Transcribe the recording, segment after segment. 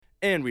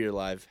And we are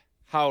live.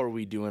 How are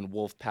we doing,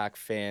 Wolfpack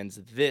fans?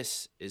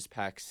 This is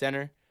Pack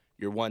Center,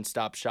 your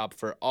one-stop shop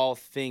for all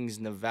things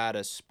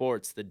Nevada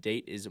sports. The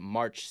date is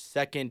March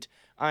 2nd.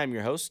 I am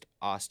your host,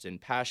 Austin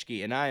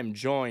Paschke, and I am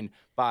joined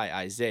by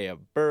Isaiah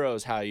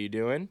Burrows. How are you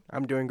doing?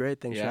 I'm doing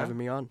great. Thanks for having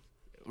me on.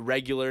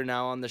 Regular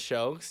now on the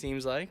show,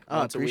 seems like.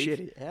 Once appreciate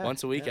a week. it. Yeah,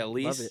 Once a week at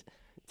least. Love it.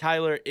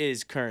 Tyler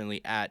is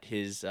currently at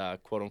his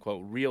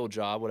quote-unquote real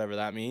job, whatever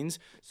that means.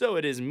 So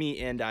it is me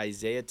and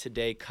Isaiah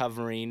today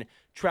covering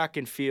track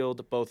and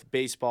field, both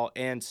baseball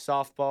and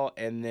softball,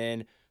 and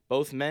then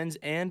both men's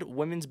and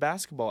women's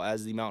basketball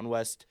as the Mountain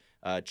West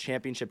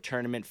Championship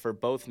tournament for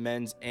both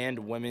men's and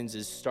women's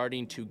is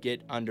starting to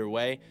get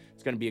underway.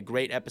 It's going to be a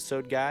great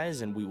episode,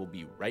 guys, and we will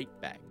be right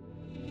back.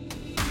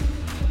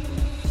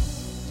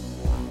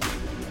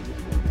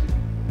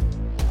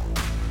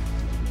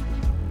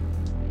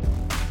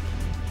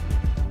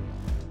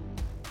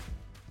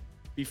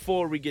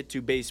 Before we get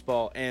to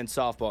baseball and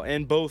softball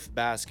and both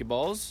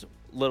basketballs,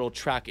 little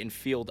track and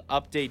field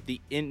update. The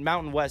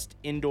Mountain West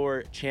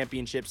Indoor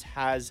Championships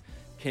has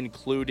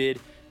concluded.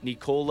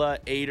 Nicola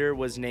Ader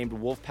was named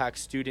Wolfpack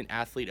Student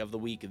Athlete of the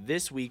Week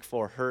this week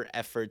for her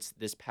efforts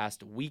this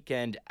past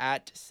weekend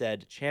at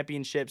said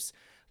championships.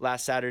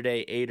 Last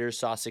Saturday, Ader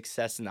saw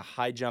success in the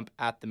high jump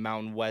at the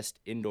Mountain West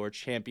Indoor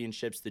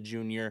Championships. The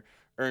junior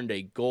earned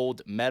a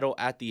gold medal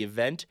at the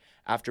event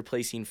after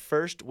placing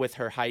first with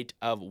her height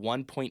of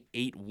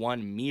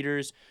 1.81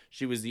 meters.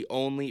 She was the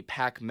only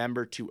pack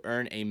member to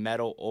earn a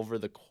medal over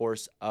the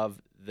course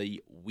of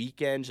the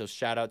weekend. So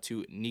shout out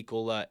to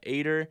Nicola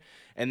Ader.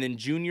 And then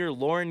junior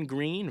Lauren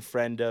Green,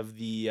 friend of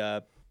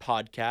the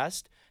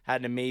podcast,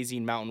 had an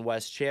amazing Mountain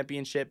West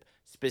Championship,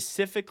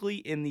 specifically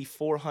in the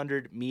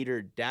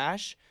 400-meter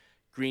dash.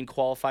 Green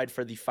qualified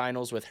for the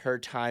finals with her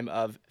time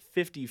of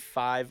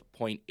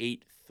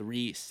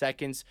 55.83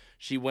 seconds.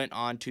 She went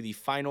on to the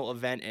final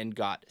event and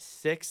got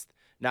sixth.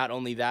 Not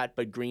only that,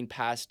 but Green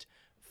passed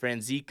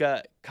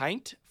Franziska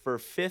Kaint for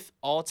fifth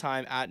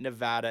all-time at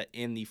Nevada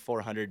in the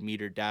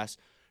 400-meter dash.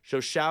 So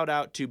shout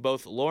out to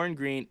both Lauren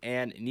Green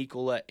and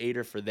Nicola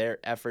Ader for their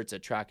efforts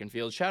at track and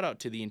field. Shout out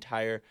to the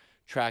entire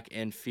track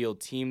and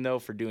field team, though,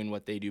 for doing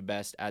what they do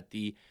best at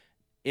the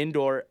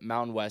Indoor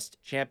Mountain West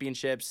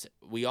Championships.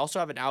 We also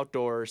have an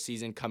outdoor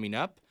season coming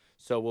up,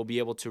 so we'll be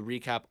able to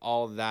recap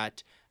all of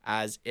that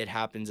as it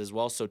happens as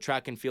well. So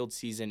track and field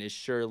season is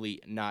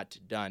surely not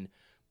done.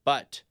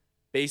 But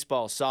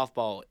baseball,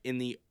 softball in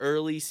the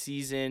early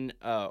season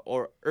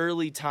or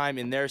early time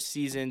in their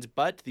seasons,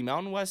 but the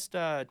Mountain West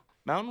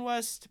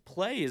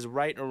play is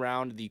right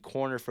around the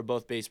corner for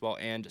both baseball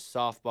and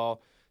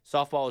softball.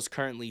 Softball is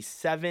currently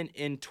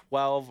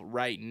 7-12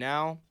 right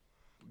now.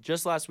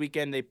 Just last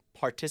weekend, they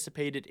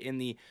participated in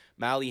the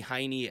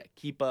Malihani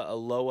Kipa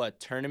Aloha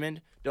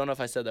tournament. Don't know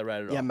if I said that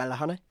right at all. Yeah,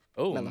 Malahane.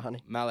 Oh,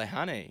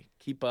 Malihane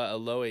Kipa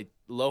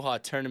Aloha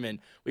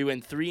tournament. We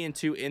went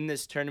 3-2 in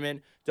this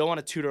tournament. Don't want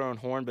to toot our own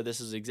horn, but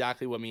this is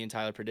exactly what me and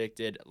Tyler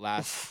predicted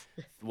last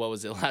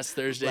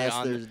Thursday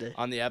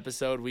on the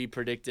episode. We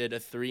predicted a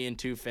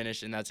 3-2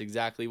 finish, and that's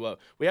exactly what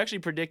we actually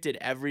predicted.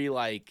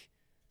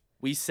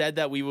 We said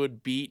that we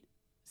would beat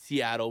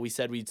Seattle. We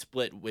said we'd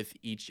split with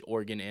each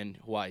Oregon and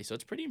Hawaii, so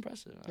it's pretty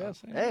impressive. Yeah.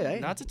 Hey,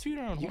 not to toot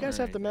our own horn. You guys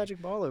have the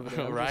magic ball over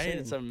there, right?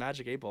 It's a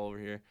magic 8-ball over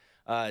here.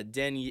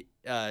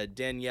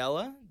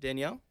 Danielle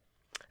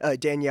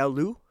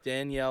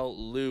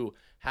Liu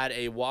had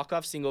a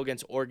walk-off single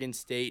against Oregon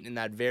State in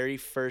that very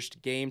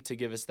first game to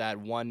give us that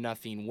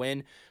 1-0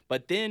 win.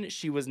 But then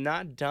she was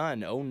not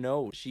done. Oh,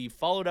 no. She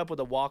followed up with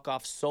a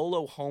walk-off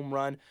solo home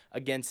run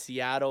against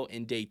Seattle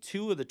in day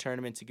 2 of the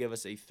tournament to give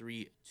us a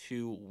 3-2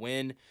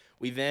 win.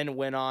 We then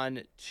went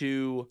on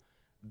to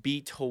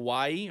beat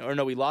Hawaii.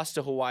 We lost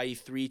to Hawaii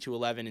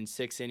 3-11 in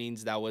 6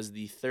 innings. That was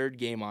the third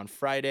game on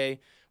Friday.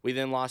 We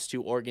then lost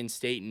to Oregon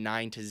State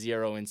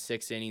 9-0 in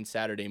 6 innings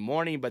Saturday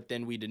morning, but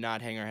then we did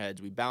not hang our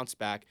heads. We bounced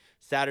back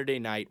Saturday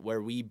night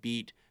where we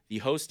beat the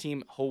host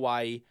team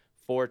Hawaii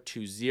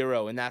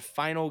 4-0. In that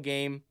final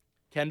game,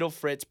 Kendall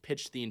Fritz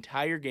pitched the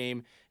entire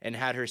game and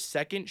had her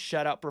second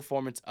shutout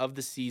performance of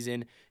the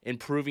season,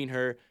 improving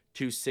her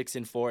to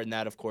 6-4, and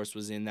that, of course,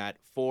 was in that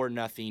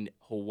 4-0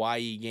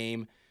 Hawaii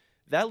game.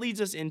 That leads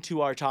us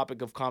into our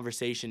topic of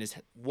conversation is,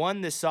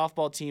 one, this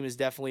softball team is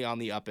definitely on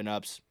the up and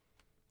ups.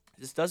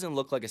 This doesn't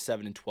look like a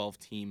 7-12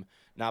 team,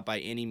 not by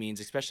any means,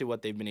 especially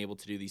what they've been able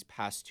to do these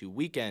past 2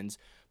 weekends.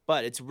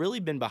 But it's really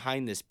been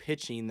behind this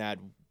pitching that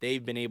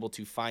they've been able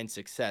to find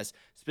success,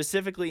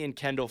 specifically in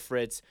Kendall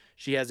Fritz.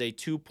 She has a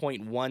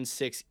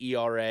 2.16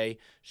 ERA.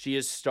 She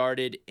has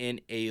started in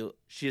 10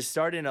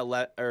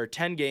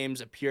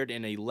 games, appeared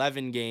in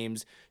 11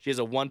 games. She has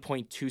a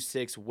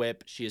 1.26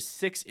 WHIP. She is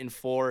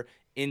 6-4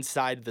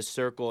 inside the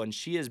circle, and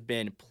she has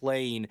been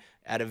playing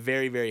at a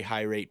very, very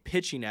high rate,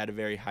 pitching at a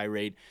very high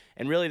rate.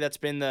 And really that's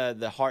been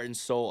the heart and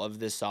soul of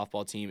this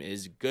softball team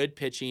is good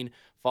pitching,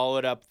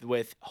 followed up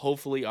with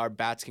hopefully our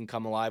bats can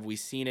come alive. We've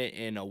seen it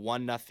in a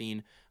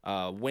 1-0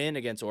 win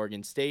against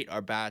Oregon State.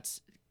 Our bats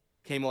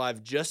came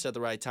alive just at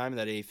the right time in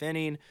that 8th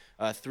inning.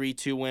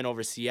 3-2 win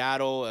over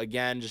Seattle.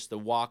 Again, just the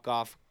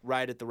walk-off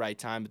right at the right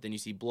time. But then you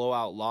see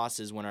blowout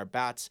losses when our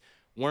bats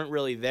weren't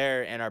really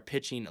there and our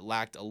pitching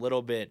lacked a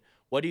little bit.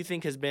 What do you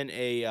think has been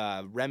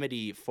a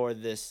remedy for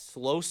this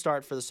slow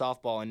start for the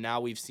softball, and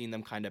now we've seen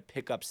them kind of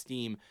pick up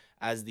steam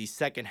as the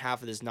second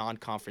half of this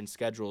non-conference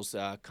schedule's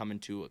coming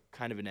to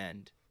kind of an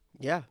end?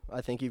 Yeah,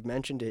 I think you've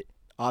mentioned it.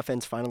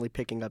 Offense finally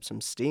picking up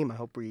some steam. I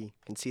hope we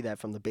can see that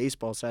from the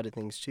baseball side of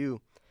things too.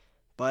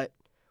 But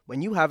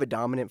when you have a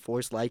dominant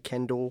force like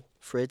Kendall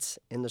Fritz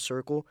in the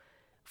circle,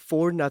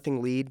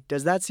 4-0 lead,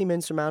 does that seem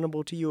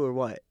insurmountable to you or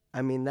what?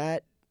 I mean,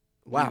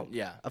 wow.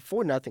 Yeah. A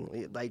 4-0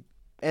 lead.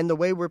 And the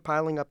way we're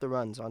piling up the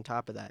runs on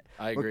top of that.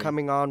 I agree. We're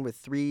coming on with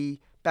 3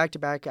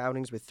 back-to-back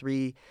outings with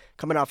 3,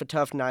 coming off a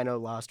tough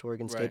 9-0 loss to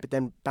Oregon State, but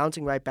then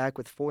bouncing right back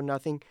with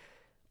 4-0.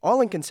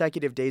 All in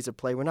consecutive days of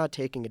play. We're not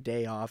taking a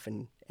day off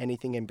and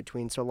anything in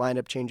between, so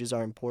lineup changes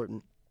are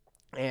important.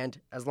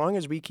 And as long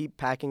as we keep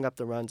packing up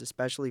the runs,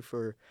 especially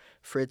for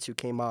Fritz, who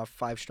came off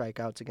 5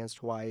 strikeouts against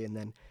Hawaii and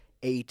then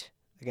 8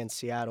 against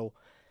Seattle,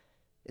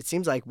 it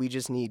seems like we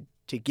just need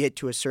to get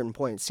to a certain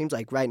point. It seems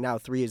like right now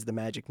 3 is the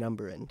magic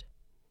number, and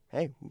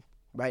hey,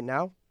 right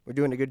now we're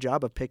doing a good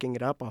job of picking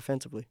it up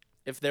offensively.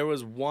 If there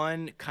was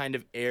one kind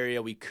of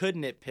area we could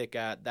nitpick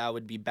at, that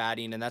would be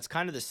batting, and that's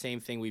kind of the same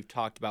thing we've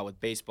talked about with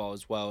baseball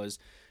as well. Is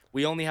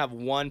we only have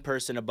one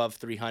person above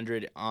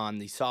 300 on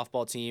the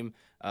softball team,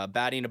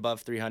 batting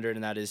above 300,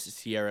 and that is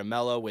Sierra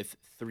Mello with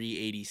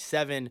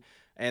 387.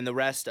 And the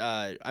rest,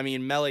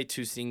 Mele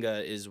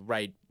Tusinga is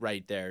right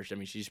there. I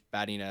mean, she's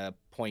batting a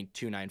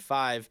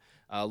 .295.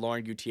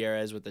 Lauren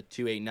Gutierrez with a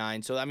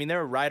 289. So, I mean,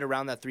 they're right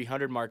around that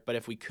 300 mark, but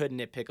if we could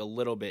nitpick a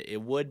little bit, it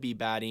would be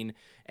batting.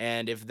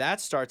 And if that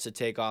starts to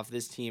take off,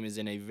 this team is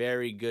in a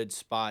very good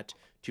spot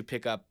to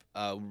pick up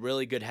a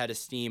really good head of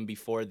steam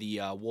before the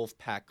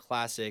Wolfpack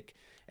Classic.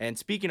 And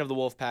speaking of the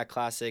Wolfpack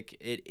Classic,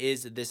 it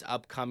is this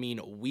upcoming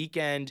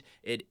weekend.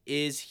 It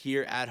is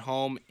here at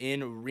home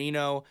in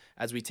Reno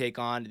as we take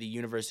on the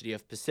University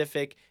of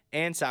Pacific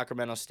and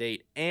Sacramento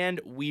State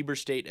and Weber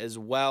State as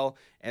well.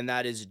 And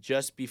that is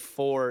just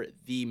before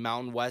the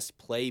Mountain West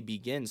play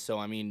begins. So,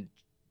 I mean,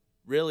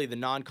 really the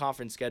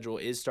non-conference schedule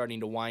is starting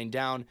to wind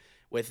down.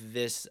 With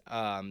this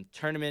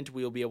tournament,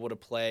 we will be able to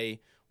play,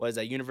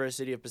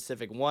 University of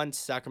Pacific once,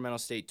 Sacramento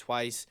State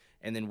twice,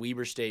 and then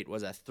Weber State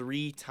was at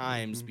 3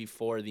 times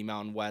before the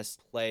Mountain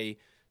West play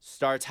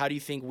starts. How do you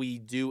think we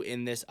do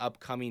in this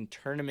upcoming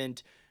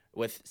tournament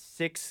with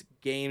 6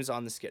 games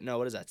on the schedule? No,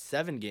 what is that?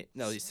 7 games?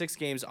 No, 6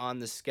 games on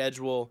the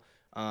schedule.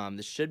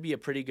 This should be a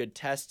pretty good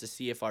test to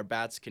see if our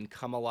bats can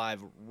come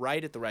alive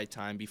right at the right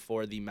time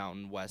before the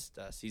Mountain West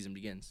season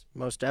begins.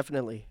 Most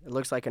definitely. It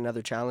looks like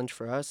another challenge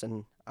for us,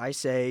 and I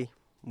say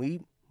we're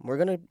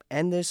going to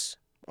end this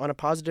on a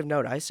positive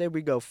note. I say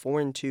we go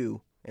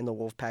 4-2 in the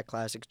Wolfpack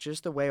Classic,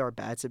 just the way our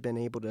bats have been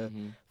able to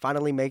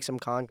finally make some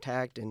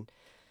contact. And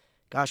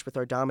gosh, with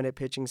our dominant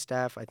pitching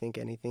staff, I think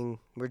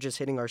we're just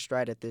hitting our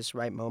stride at this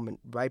right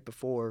moment, right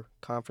before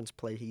conference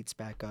play heats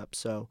back up.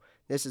 So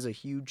this is a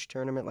huge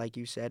tournament, like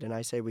you said, and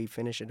I say we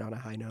finish it on a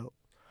high note.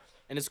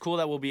 And it's cool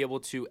that we'll be able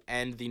to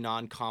end the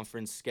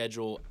non-conference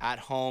schedule at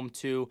home,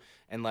 too,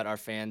 and let our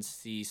fans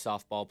see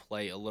softball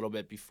play a little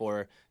bit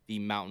before the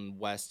Mountain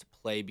West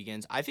play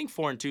begins. I think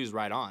 4-2 is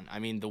right on. I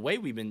mean, the way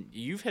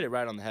you've hit it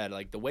right on the head.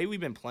 Like, the way we've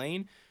been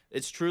playing,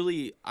 it's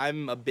truly,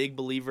 I'm a big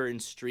believer in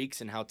streaks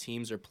and how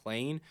teams are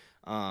playing.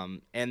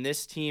 And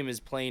this team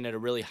is playing at a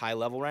really high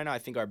level right now. I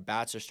think our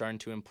bats are starting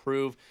to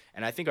improve,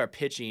 and I think our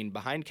pitching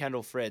behind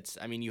Kendall Fritz,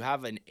 I mean, you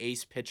have an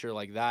ace pitcher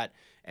like that,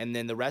 and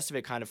then the rest of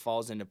it kind of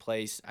falls into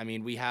place. I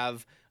mean, we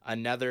have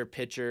another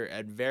pitcher,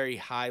 a very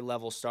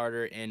high-level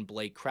starter in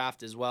Blake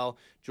Kraft as well.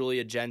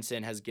 Julia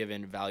Jensen has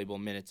given valuable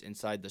minutes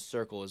inside the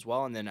circle as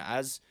well. And then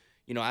as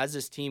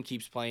this team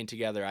keeps playing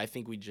together, I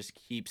think we just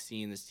keep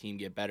seeing this team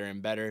get better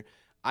and better.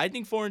 I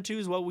think 4-2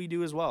 is what we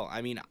do as well.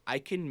 I mean, I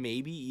can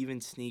maybe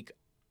even sneak,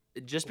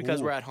 just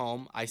because we're at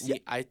home, I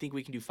think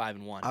we can do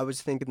 5-1. I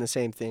was thinking the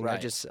same thing.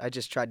 Right. I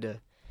just tried to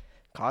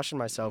caution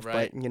myself,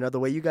 right. But the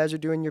way you guys are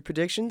doing your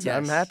predictions, yes.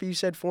 I'm happy you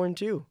said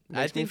 4-2.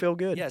 Makes me feel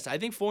good. Yes, I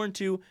think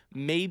 4-2,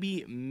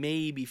 maybe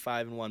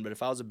 5-1. But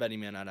if I was a betting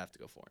man, I'd have to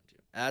go 4-2.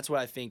 That's what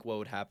I think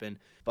would happen.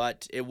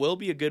 But it will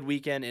be a good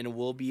weekend, and it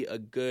will be a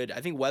good.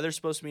 I think weather's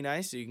supposed to be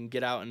nice, so you can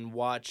get out and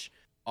watch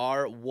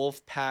our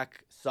Wolfpack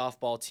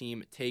softball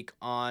team take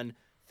on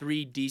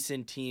 3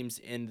 decent teams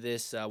in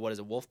this,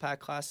 Wolfpack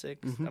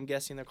Classic? Mm-hmm. I'm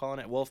guessing they're calling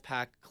it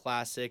Wolfpack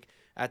Classic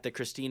at the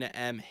Christina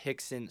M.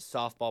 Hickson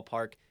Softball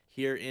Park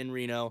here in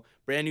Reno.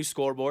 Brand new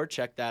scoreboard.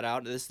 Check that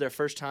out. This is their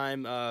first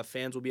time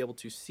fans will be able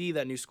to see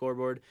that new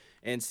scoreboard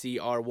and see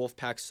our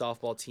Wolfpack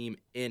softball team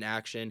in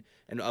action.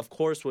 And, of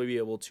course, we'll be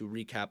able to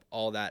recap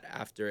all that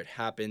after it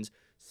happens.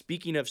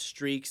 Speaking of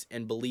streaks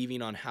and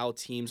believing on how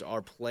teams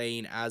are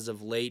playing as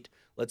of late,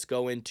 let's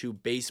go into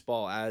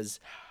baseball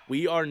as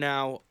we are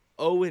now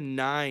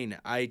 0-9.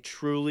 I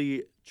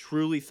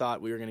truly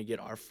thought we were going to get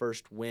our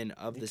first win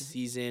of the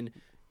season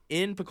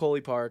in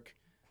Peccole Park.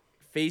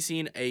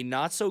 facing a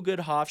not-so-good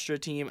Hofstra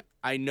team.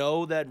 I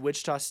know that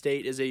Wichita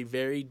State is a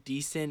very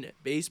decent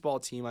baseball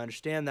team. I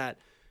understand that.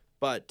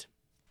 But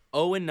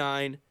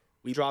 0-9,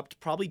 we dropped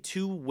probably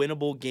 2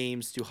 winnable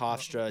games to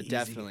Hofstra,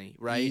 definitely,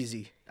 right?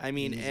 Easy. I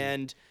mean, Easy.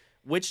 And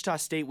Wichita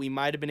State, we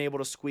might have been able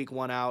to squeak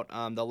one out.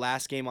 The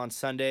last game on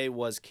Sunday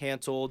was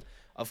canceled.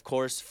 Of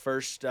course,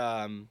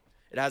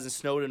 it hasn't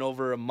snowed in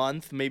over a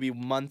month, maybe a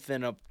month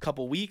and a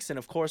couple weeks. And,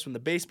 of course, when the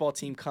baseball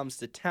team comes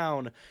to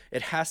town,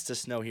 it has to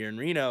snow here in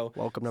Reno.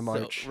 Welcome to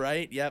March.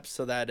 Right, yep.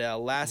 So that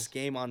last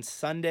game on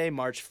Sunday,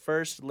 March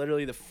 1st,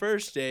 literally the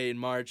first day in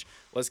March,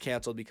 was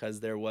canceled because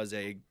there was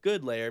a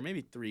good layer,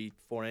 maybe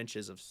 3-4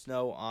 inches of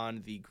snow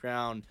on the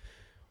ground.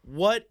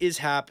 What is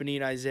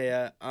happening,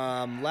 Isaiah?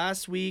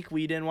 Last week,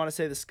 we didn't want to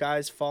say the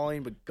sky's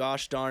falling, but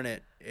gosh darn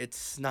it,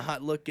 it's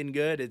not looking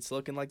good. It's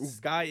looking like the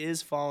sky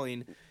is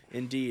falling.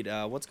 Indeed.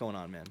 What's going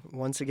on, man?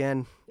 Once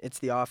again, it's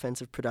the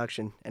offensive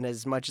production. And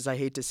as much as I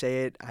hate to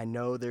say it, I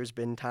know there's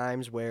been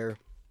times where,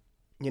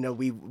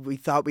 we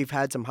thought we've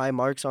had some high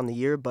marks on the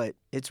year, but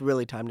it's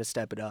really time to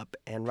step it up.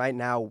 And right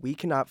now, we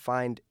cannot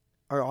find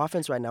 – our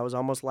offense right now is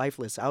almost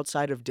lifeless.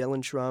 Outside of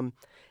Dylan Schrum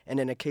and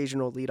an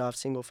occasional leadoff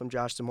single from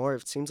Josh Zamora,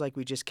 it seems like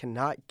we just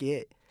cannot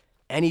get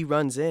any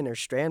runs in or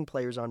strand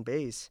players on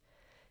base.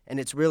 And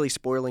it's really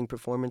spoiling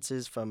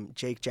performances from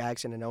Jake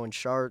Jackson and Owen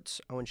Schartz.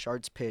 Owen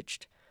Schartz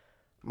pitched –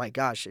 my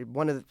gosh,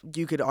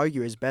 you could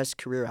argue his best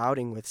career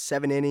outing with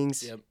 7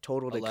 innings,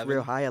 totaled 11. A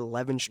career high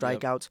 11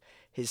 strikeouts. Yep.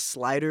 His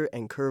slider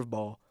and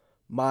curveball,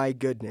 my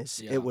goodness,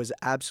 it was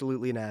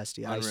absolutely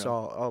nasty. Unreal. I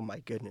saw, oh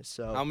my goodness.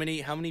 So how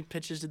many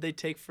pitches did they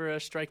take for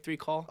a strike 3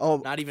 call? Oh,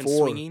 not even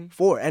 4, swinging.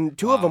 4, and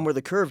 2 of them were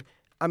the curve.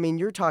 I mean,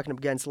 you're talking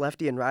against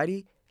lefty and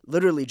righty,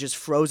 literally just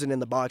frozen in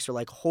the box. You're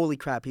like, holy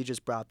crap, he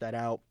just brought that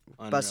out.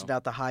 Unreal. Busted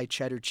out the high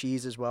cheddar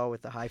cheese as well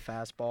with the high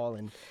fastball,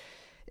 and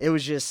it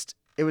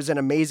was an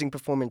amazing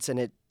performance, and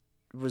it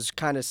was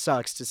kind of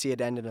sucks to see it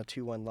end in a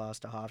 2-1 loss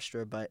to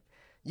Hofstra. But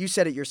you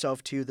said it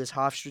yourself, too. This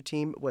Hofstra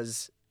team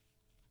was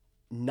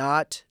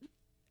not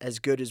as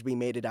good as we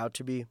made it out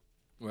to be.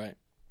 Right.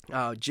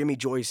 Jimmy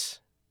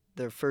Joyce,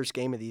 the first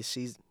game of the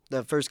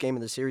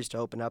series to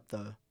open up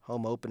the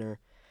home opener,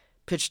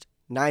 pitched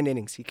 9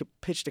 innings. He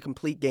pitched a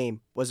complete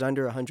game, was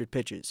under 100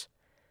 pitches.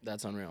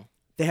 That's unreal.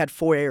 They had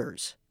 4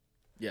 errors.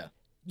 Yeah.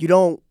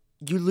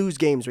 You lose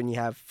games when you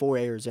have 4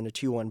 errors in a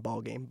 2-1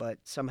 ball game, but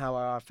somehow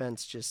our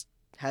offense just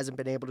hasn't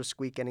been able to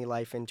squeak any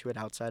life into it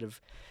outside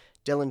of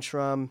Dylan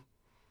Schrum,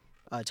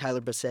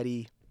 Tyler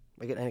Bassetti,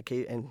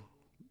 and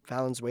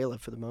Valenzuela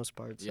for the most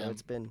part. So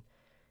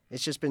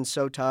it's just been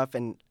so tough,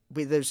 and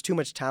there's too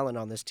much talent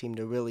on this team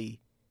to really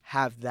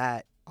have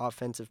that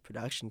offensive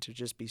production to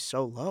just be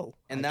so low.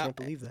 And I can't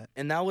believe that.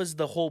 And that was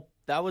the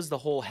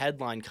whole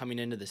headline coming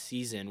into the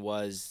season,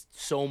 was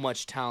so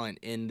much talent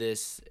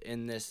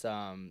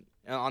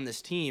on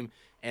this team.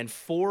 And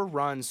 4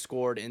 runs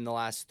scored in the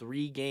last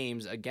 3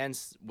 games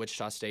against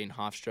Wichita State and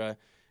Hofstra.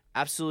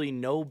 Absolutely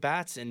no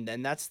bats, and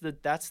that's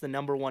the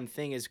number one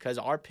thing, is because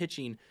our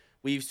pitching,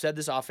 we've said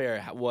this off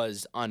air,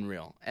 was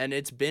unreal, and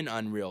it's been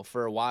unreal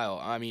for a while.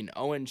 I mean,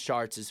 Owen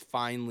Schartz is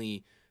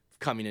finally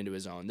coming into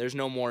his own. There's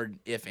no more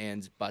ifs,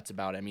 ands, buts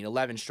about it. I mean,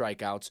 11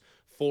 strikeouts,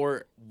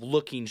 4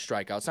 looking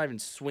strikeouts, not even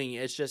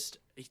swinging. It's just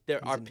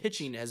our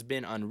pitching has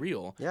been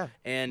unreal. Yeah,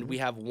 and we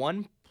have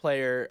one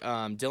player,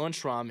 Dylan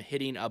Schrum,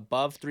 hitting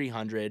above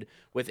 300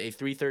 with a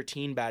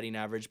 313 batting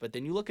average. But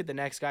then you look at the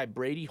next guy,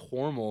 Brady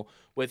Hormel,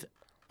 with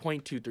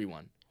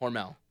 .231.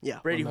 Hormel. Yeah.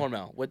 Brady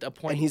Hormel with a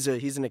point. And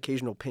he's an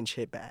occasional pinch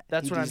hit bat.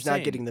 That's what I'm saying. He's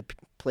not getting the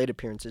plate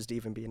appearances to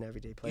even be an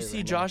everyday player. You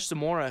see Josh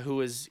Zamora,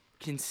 who has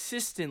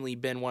consistently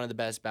been one of the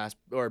best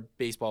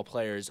baseball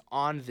players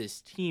on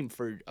this team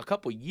for a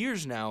couple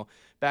years now,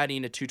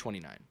 batting a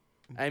 .229.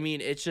 I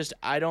mean, it's just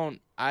I don't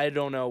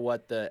know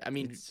what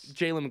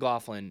Jalen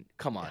McLaughlin,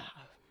 come on.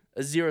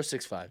 A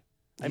 0.65.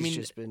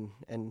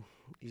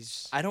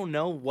 I don't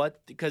know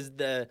what, because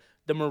the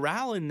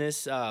morale in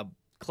this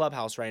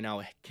clubhouse right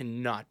now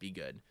cannot be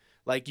good.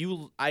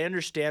 I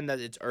understand that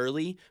it's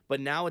early, but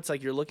now it's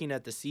like you're looking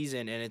at the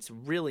season and it's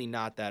really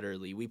not that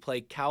early. We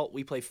play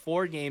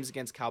 4 games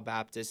against Cal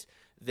Baptist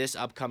this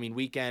upcoming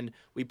weekend.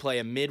 We play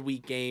a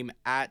midweek game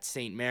at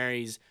St.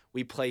 Mary's.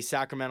 We play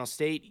Sacramento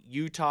State,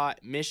 Utah,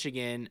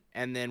 Michigan,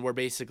 and then we're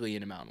basically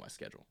in a Mountain West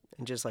schedule.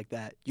 And just like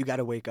that, you got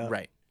to wake up.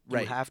 Right.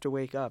 You have to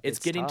wake up. It's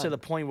getting to the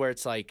point where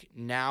it's like,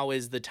 now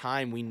is the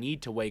time we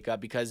need to wake up,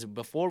 because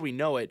before we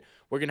know it,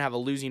 we're going to have a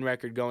losing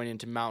record going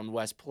into Mountain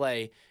West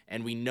play,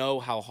 and we know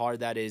how hard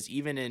that is,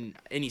 even in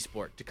any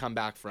sport, to come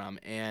back from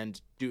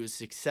and do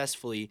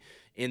successfully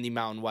in the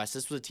Mountain West.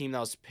 This was a team that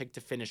was picked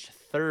to finish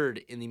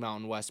 3rd in the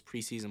Mountain West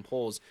preseason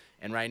polls,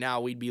 and right now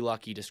we'd be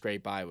lucky to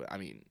scrape by. I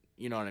mean,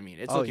 you know what I mean?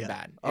 It's looking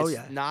bad.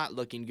 It's not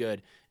looking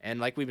good.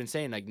 And like we've been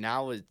saying,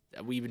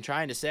 we've been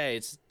trying to say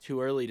it's too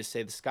early to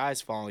say the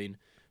sky's falling.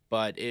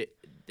 But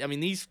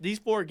these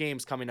 4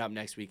 games coming up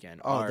next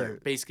weekend are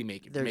basically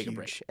make or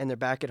break. And they're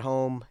back at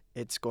home.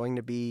 It's going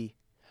to be,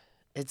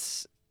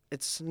 it's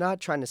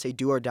not trying to say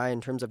do or die in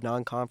terms of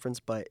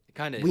non-conference, but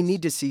we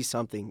need to see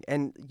something.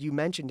 And you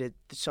mentioned it.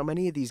 So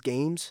many of these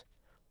games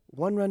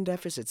one-run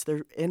deficits.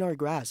 They're in our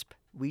grasp.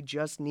 We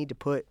just need to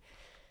put,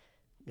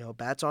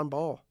 bats on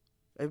ball.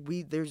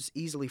 There's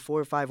easily 4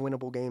 or 5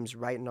 winnable games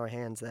right in our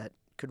hands that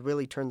could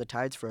really turn the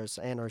tides for us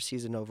and our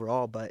season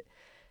overall. But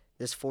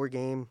this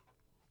 4-game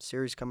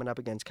series coming up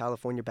against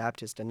California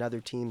Baptist,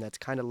 another team that's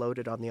kind of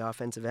loaded on the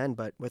offensive end,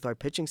 but with our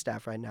pitching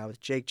staff right now, with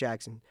Jake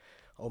Jackson,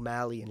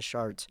 O'Malley, and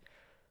Sharts,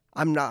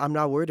 I'm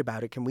not worried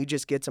about it. Can we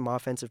just get some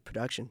offensive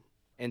production?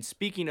 And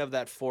speaking of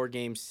that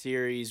 4-game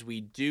series,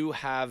 we do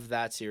have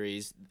that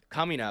series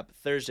coming up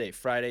Thursday,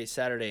 Friday,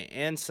 Saturday,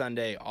 and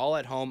Sunday, all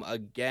at home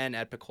again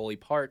at Peccole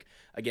Park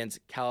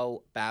against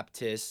Cal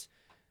Baptist.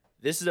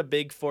 This is a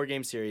big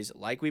 4-game series.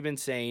 Like we've been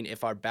saying,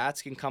 if our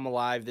bats can come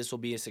alive, this will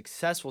be a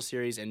successful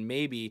series, and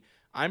maybe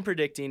I'm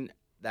predicting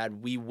that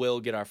we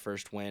will get our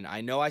first win.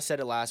 I know I said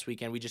it last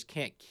weekend. We just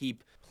can't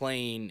keep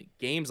playing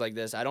games like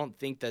this. I don't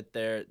think that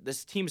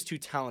this team is too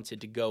talented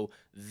to go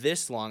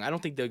this long. I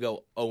don't think they'll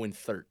go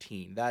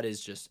 0-13. That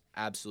is just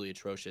absolutely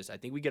atrocious. I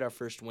think we get our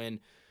first win,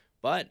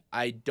 but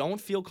I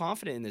don't feel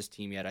confident in this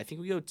team yet. I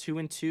think we go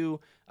 2-2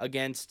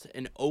 against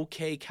an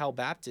okay Cal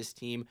Baptist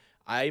team.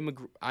 I'm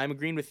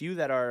agreeing with you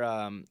that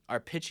our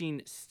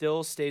pitching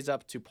still stays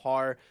up to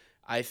par.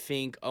 I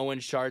think Owen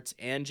Sharts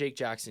and Jake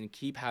Jackson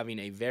keep having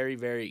a very,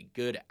 very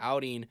good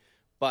outing,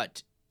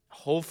 but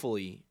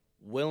hopefully,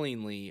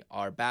 willingly,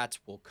 our bats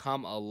will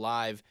come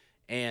alive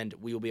and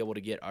we will be able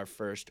to get our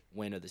first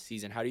win of the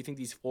season. How do you think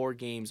these 4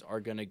 games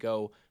are going to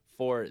go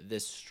for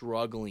this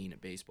struggling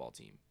baseball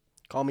team?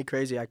 Call me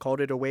crazy. I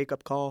called it a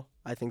wake-up call.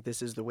 I think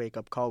this is the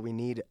wake-up call we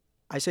need.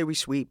 I say we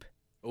sweep.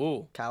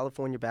 Ooh.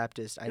 California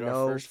Baptist. Get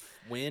our first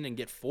win and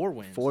get 4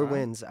 wins. 4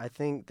 wins. I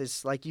think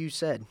this, like you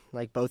said,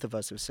 like both of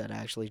us have said,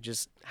 actually,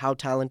 just how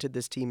talented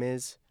this team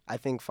is. I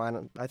think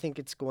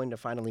it's going to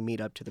finally meet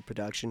up to the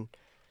production.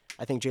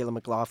 I think Jalen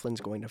McLaughlin's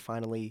going to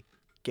finally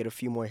get a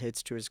few more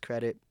hits to his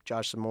credit.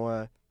 Josh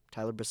Zamora,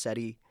 Tyler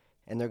Bassetti,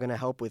 and they're going to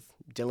help with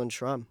Dylan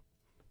Schrum.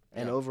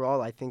 And overall,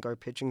 I think our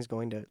pitching is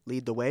going to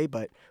lead the way,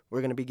 but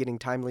we're going to be getting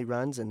timely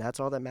runs, and that's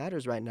all that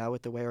matters right now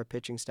with the way our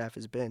pitching staff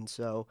has been.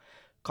 So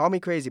call me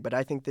crazy, but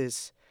I think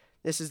this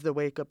is the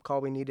wake-up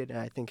call we needed, and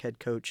I think head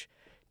coach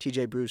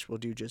TJ Bruce will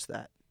do just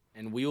that.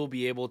 And we will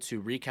be able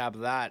to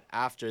recap that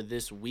after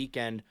this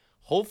weekend.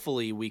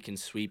 Hopefully we can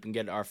sweep and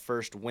get our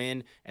first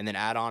win and then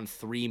add on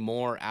 3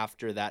 more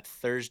after that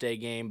Thursday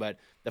game. But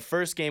the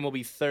first game will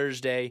be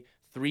Thursday,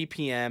 3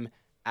 p.m.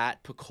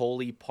 at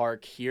Peccole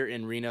Park here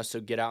in Reno.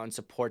 So get out and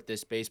support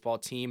this baseball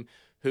team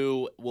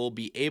who will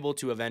be able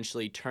to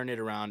eventually turn it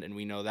around, and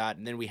we know that.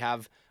 And then we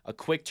have a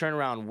quick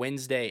turnaround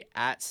Wednesday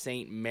at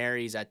St.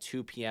 Mary's at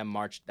 2 p.m.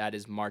 That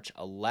is March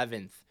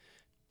 11th.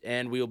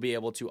 And we will be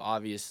able to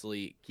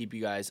obviously keep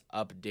you guys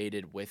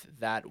updated with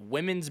that.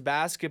 Women's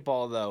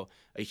basketball, though,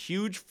 a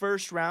huge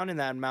first round in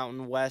that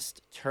Mountain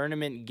West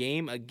tournament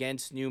game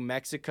against New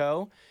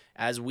Mexico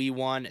as we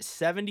won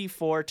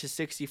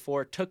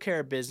 74-64, took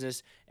care of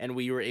business, and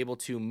we were able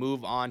to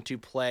move on to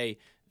play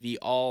the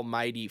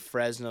almighty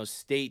Fresno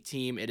State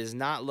team. It is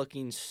not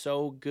looking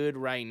so good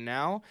right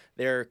now.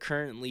 They're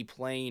currently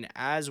playing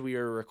as we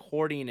are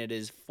recording. It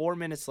is 4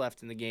 minutes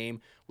left in the game.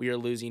 We are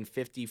losing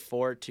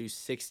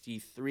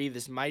 54-63.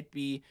 This might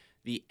be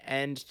the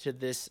end to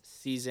this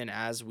season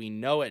as we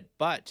know it.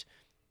 But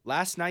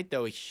last night,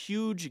 though, a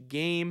huge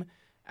game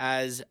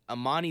as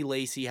Amani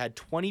Lacey had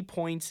 20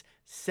 points,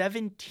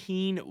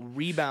 17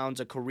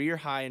 rebounds, a career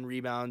high in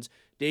rebounds.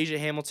 Deja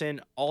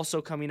Hamilton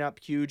also coming up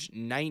huge,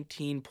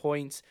 19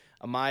 points.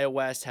 Amaya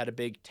West had a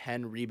big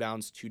 10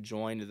 rebounds to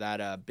join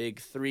that big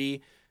 3.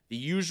 The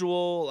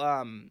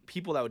usual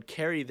people that would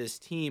carry this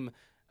team,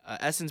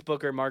 Essence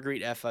Booker,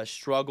 Marguerite Effa,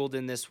 struggled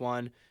in this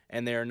one,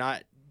 and they're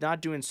not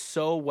doing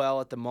so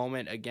well at the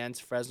moment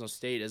against Fresno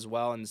State as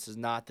well, and this is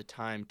not the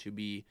time to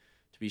be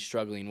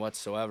struggling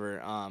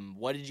whatsoever.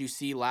 What did you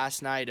see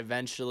last night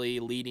eventually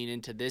leading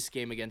into this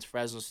game against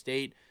Fresno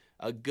State?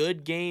 A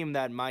good game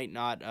that might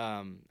not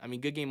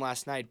good game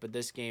last night, but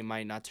this game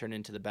might not turn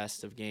into the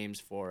best of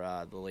games for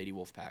the Lady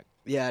Wolfpack.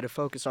 Yeah, to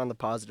focus on the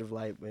positive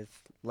light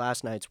with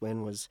last night's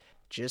win was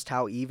just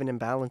how even and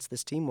balanced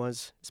this team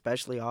was,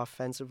 especially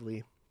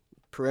offensively,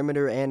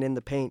 perimeter and in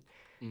the paint.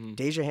 Mm-hmm.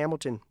 Deja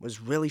Hamilton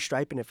was really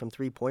striping it from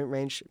 3-point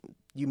range.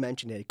 You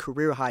mentioned it,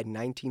 career high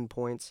 19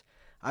 points.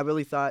 I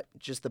really thought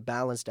just the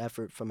balanced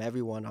effort from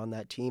everyone on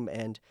that team,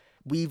 and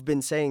we've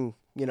been saying,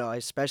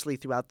 especially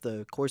throughout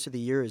the course of the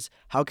year, is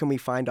how can we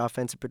find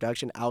offensive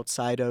production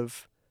outside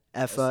of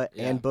Effa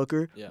and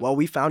Booker? Yeah. Well,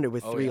 we found it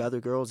with 3 other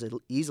girls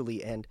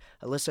easily, and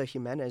Alyssa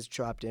Jimenez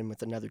dropped in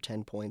with another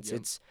 10 points. Yep.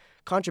 It's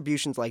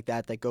contributions like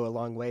that go a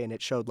long way, and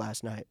it showed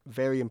last night.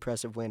 Very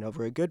impressive win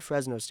over a good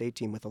Fresno State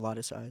team with a lot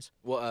of size.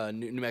 Well,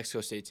 New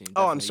Mexico State team.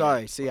 Oh, I'm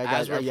sorry. See,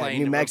 I got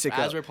New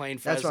Mexico. As we're playing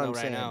Fresno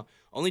right now.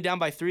 Only down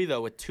by 3, though,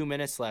 with 2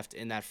 minutes left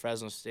in that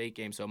Fresno State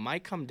game, so it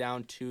might come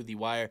down to the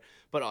wire.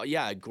 But,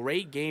 a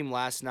great game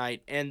last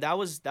night, and that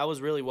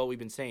was really what we've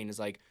been saying is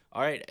like,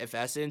 all right, if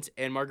Essence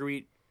and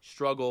Marguerite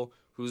struggle,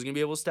 who's going to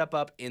be able to step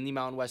up in the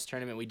Mountain West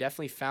tournament? We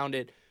definitely found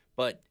it,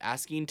 But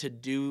asking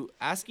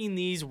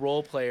these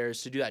role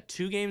players to do that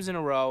 2 games in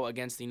a row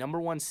against the number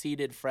 1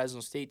 seeded Fresno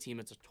State team,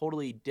 it's a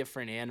totally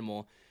different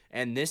animal.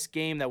 And this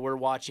game that we're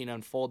watching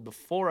unfold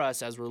before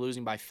us as we're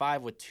losing by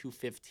 5 with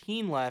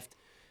 2:15 left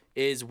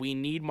is we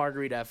need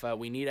Marguerite Effa,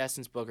 we need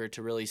Essence Booker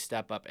to really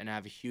step up and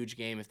have a huge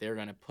game if they're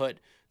going to put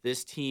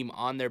this team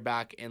on their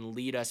back and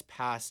lead us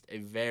past a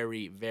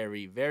very,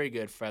 very, very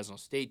good Fresno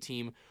State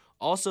team.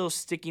 Also,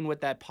 sticking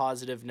with that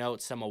positive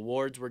note, some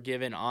awards were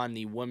given on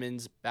the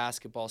women's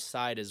basketball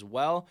side as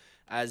well,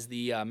 as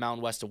the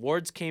Mountain West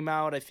Awards came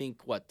out, I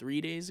think, 2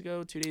 days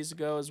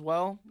ago as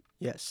well?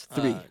 Yes,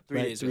 3.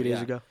 3 days ago. 3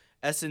 days ago.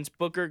 Essence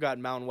Booker got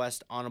Mountain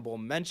West honorable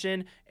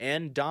mention,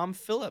 and Dom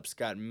Phillips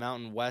got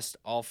Mountain West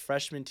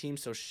all-freshman team.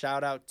 So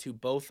shout out to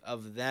both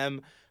of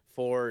them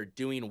for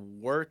doing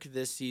work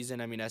this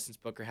season. I mean, Essence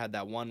Booker had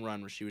that one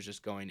run where she was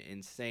just going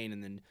insane,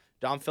 and then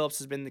Dom Phillips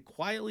has been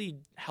quietly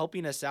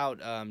helping us out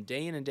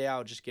day in and day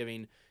out, just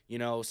giving,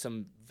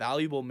 some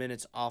valuable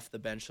minutes off the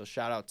bench. So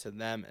shout out to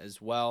them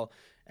as well.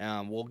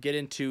 We'll get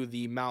into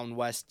the Mountain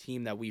West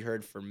team that we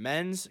heard for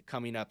men's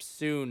coming up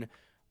soon.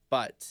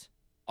 But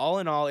all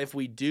in all, if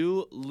we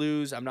do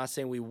lose, I'm not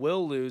saying we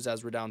will lose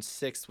as we're down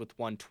 6 with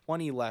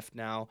 1:20 left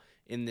now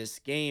in this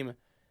game.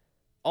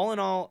 All in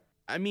all,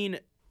 I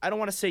mean, I don't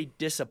want to say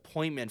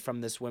disappointment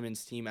from this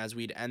women's team as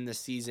we'd end the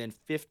season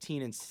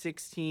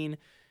 15-16.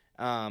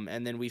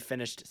 And then we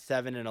finished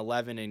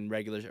 7-11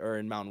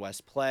 in Mountain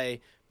West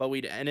play, but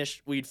we'd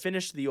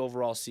finished the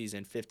overall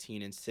season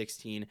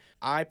 15-16.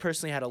 I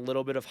personally had a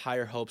little bit of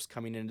higher hopes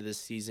coming into this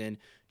season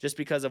just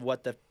because of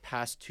what the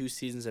past 2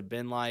 seasons have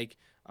been like.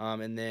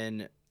 And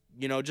then,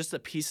 just the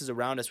pieces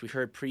around us. We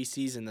heard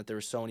preseason that there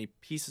were so many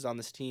pieces on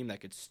this team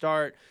that could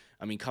start.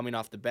 I mean, coming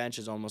off the bench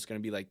is almost going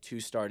to be like 2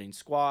 starting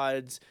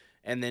squads.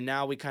 And then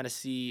now we kind of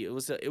see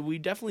we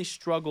definitely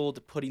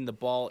struggled putting the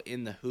ball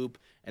in the hoop,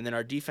 and then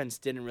our defense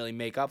didn't really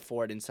make up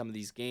for it in some of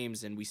these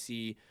games, and we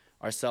see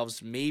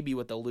ourselves maybe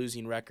with a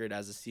losing record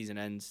as the season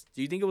ends.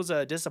 Do you think it was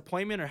a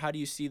disappointment, or how do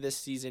you see this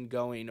season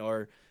going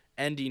or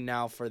ending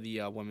now for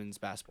the women's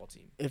basketball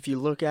team? If you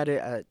look at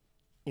it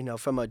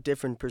from a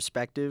different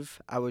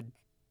perspective, I would,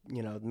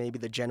 maybe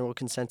the general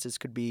consensus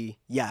could be,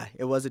 yeah,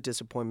 it was a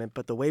disappointment,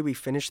 but the way we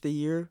finished the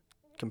year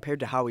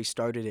compared to how we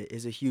started it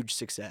is a huge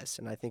success,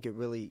 and I think it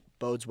really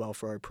bodes well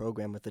for our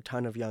program with a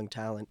ton of young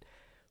talent.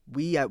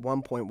 We at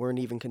one point weren't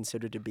even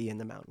considered to be in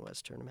the Mountain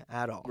West tournament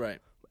at all. Right.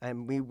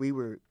 And we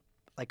were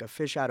like a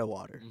fish out of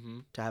water,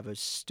 to have a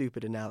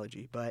stupid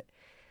analogy. But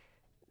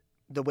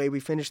the way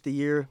we finished the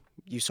year,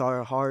 you saw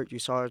our heart, you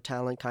saw our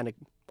talent kind of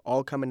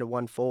all come into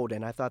one fold,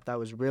 and I thought that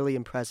was really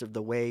impressive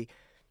the way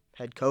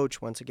head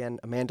coach, once again,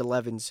 Amanda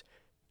Levins,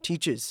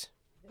 teaches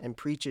and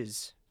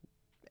preaches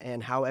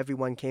and how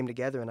everyone came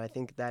together, and I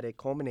think that it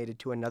culminated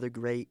to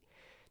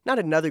not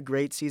another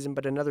great season,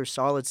 but another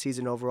solid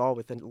season overall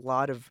with a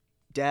lot of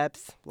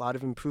depth, a lot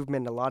of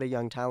improvement, and a lot of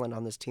young talent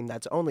on this team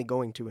that's only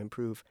going to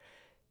improve.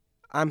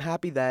 I'm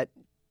happy that,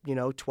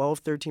 12,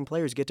 13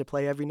 players get to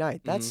play every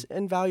night. That's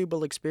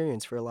invaluable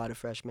experience for a lot of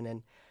freshmen,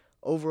 and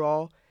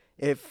overall,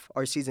 if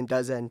our season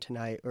does end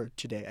tonight, or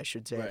today, I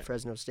should say, right, at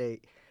Fresno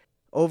State,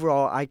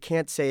 overall, I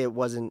can't say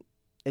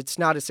it's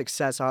not a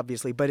success,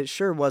 obviously, but it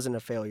sure wasn't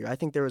a failure. I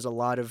think there was a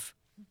lot of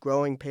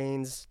growing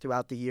pains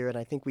throughout the year, and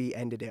I think we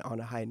ended it on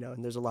a high note,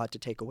 and there's a lot to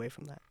take away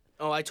from that.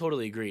 Oh, I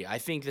totally agree. I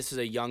think this is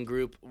a young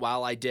group.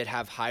 While I did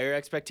have higher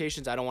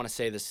expectations, I don't want to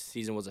say this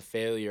season was a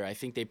failure. I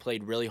think they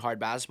played really hard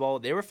basketball.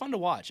 They were fun to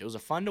watch. It was a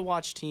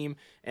fun-to-watch team,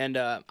 and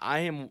I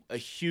am a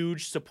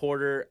huge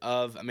supporter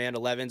of Amanda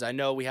Levins. I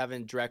know we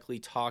haven't directly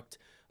talked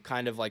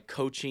kind of like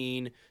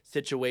coaching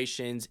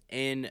situations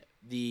in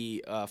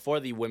the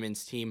for the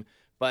women's team,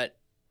 but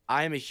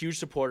I am a huge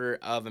supporter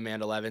of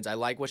Amanda Levins. I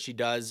like what she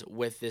does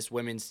with this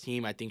women's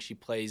team. I think she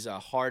plays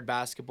hard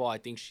basketball. I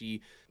think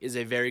she is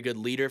a very good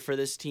leader for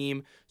this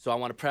team. So I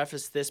want to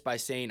preface this by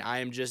saying I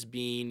am just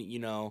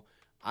being,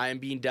 I am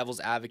being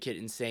devil's advocate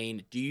and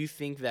saying, do you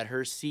think that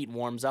her seat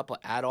warms up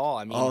at all?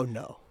 I mean, oh,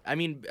 no. I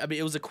mean,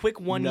 it was a quick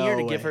 1 year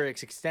to give her an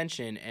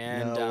extension,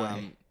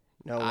 and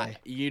no way.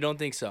 You don't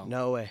think so?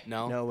 No way.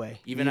 No way.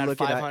 Even at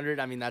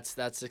 500, I mean, that's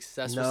a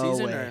successful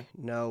season. Or?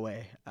 No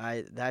way.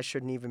 That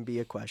shouldn't even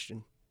be a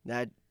question.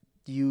 That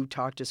you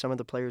talk to some of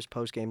the players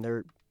post game,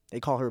 they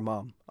call her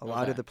mom. A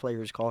lot of the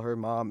players call her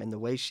mom, and the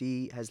way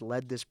she has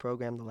led this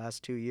program the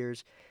last 2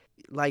 years,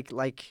 like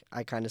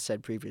I kind of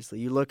said previously,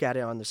 you look at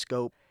it on the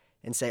scope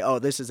and say, oh,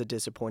 this is a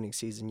disappointing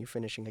season. You're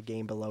finishing a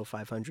game below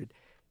 500.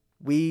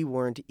 We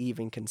weren't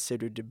even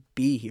considered to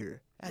be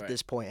here at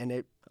this point, and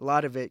a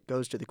lot of it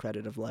goes to the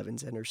credit of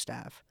Levins and her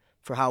staff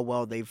for how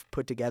well they've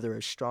put together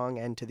a strong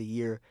end to the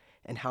year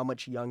and how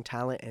much young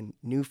talent and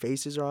new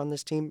faces are on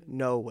this team.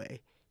 No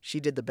way. She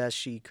did the best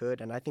she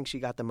could, and I think she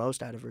got the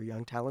most out of her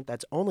young talent.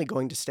 That's only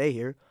going to stay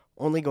here,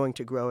 only going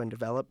to grow and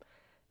develop.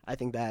 I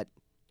think that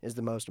is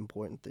the most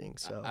important thing.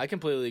 So I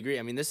completely agree.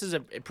 I mean, this is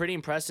a pretty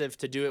impressive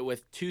to do it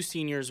with 2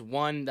 seniors.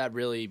 One that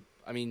really,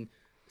 I mean,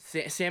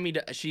 Sammy,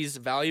 she's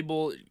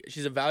valuable.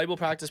 She's a valuable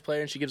practice player,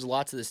 and she gives a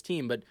lot to this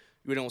team, but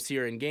we don't see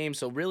her in game.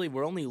 So really,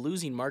 we're only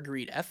losing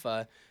Marguerite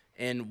Effa,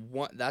 and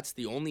that's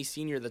the only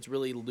senior that's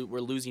really we're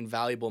losing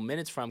valuable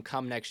minutes from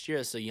come next year.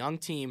 It's a young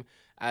team.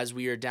 As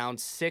we are down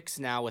 6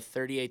 now with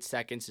 38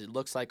 seconds, it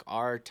looks like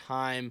our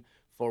time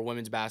for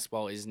women's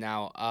basketball is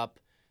now up,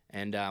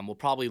 and we'll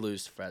probably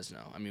lose to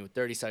Fresno. I mean, with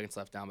 30 seconds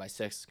left, down by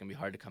 6, it's going to be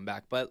hard to come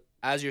back. But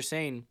as you're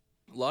saying,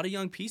 a lot of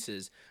young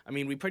pieces. I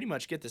mean, we pretty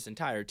much get this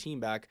entire team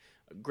back.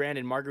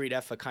 Granted, Marguerite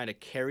Effa kind of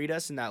carried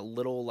us in that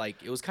little,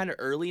 like, it was kind of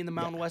early in the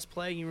Mountain West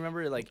play. You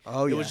remember? Like,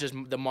 it was just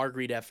the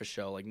Marguerite Effa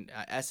show. Like,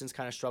 Essence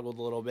kind of struggled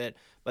a little bit.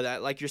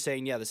 But like you're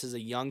saying, yeah, this is a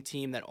young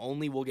team that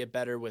only will get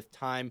better with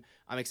time.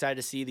 I'm excited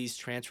to see these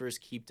transfers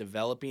keep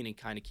developing and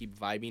kind of keep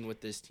vibing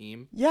with this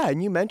team. Yeah,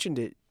 and you mentioned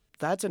it.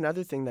 That's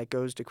another thing that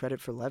goes to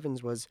credit for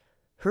Levens was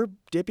her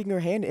dipping her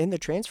hand in the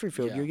transfer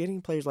field. Yeah. You're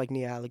getting players like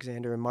Nia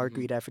Alexander and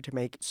Marguerite Effa to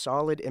make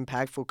solid,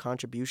 impactful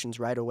contributions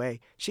right away.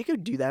 She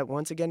could do that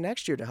once again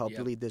next year to help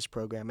lead this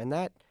program, and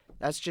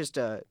that's just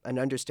an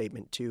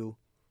understatement to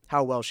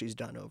how well she's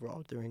done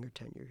overall during her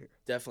tenure here.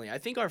 Definitely. I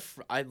think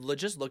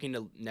just looking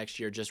to next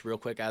year just real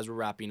quick as we're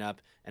wrapping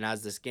up and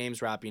as this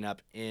game's wrapping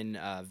up in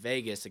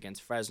Vegas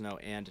against Fresno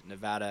and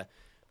Nevada,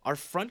 our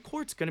front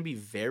court's going to be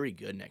very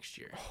good next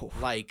year.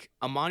 Like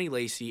Amani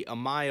Lacey,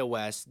 Amaya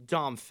West,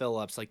 Dom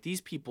Phillips, like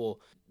these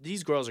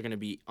girls are going to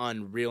be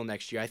unreal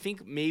next year. I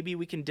think maybe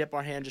we can dip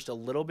our hand just a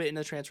little bit in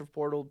the transfer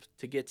portal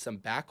to get some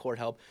backcourt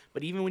help.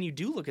 But even when you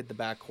do look at the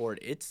backcourt,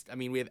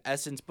 we have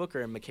Essence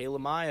Booker and Michaela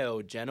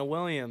Mayo, Jenna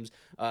Williams,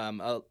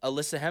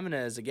 Alyssa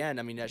Jimenez again.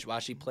 I mean, while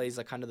she plays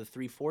like kind of the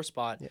 3-4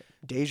 spot.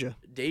 Yeah.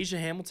 Deja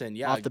Hamilton,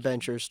 yeah. Off the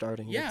bench or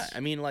starting. Yeah,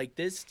 I mean, like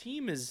this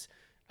team is...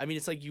 I mean,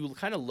 it's like you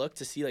kind of look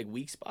to see like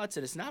weak spots,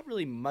 and it's not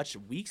really much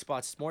weak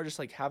spots. It's more just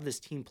like have this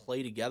team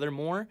play together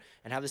more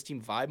and have this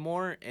team vibe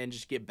more and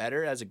just get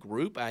better as a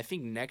group. And I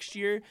think next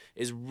year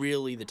is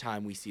really the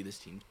time we see this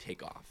team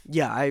take off.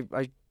 Yeah,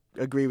 I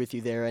agree with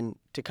you there. And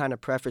to kind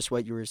of preface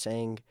what you were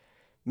saying,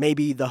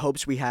 maybe the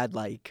hopes we had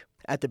like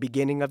at the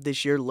beginning of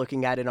this year,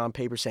 looking at it on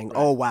paper saying,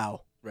 oh,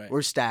 wow,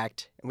 we're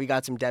stacked and we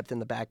got some depth in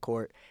the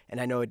backcourt.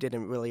 And I know it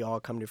didn't really all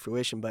come to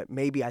fruition, but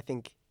maybe I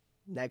think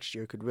next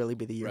year could really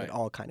be the year it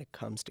all kind of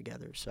comes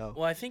together. So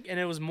well, I think, and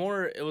it was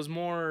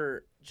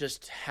more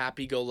just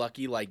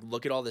happy-go-lucky, like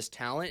look at all this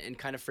talent and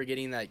kind of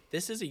forgetting that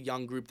this is a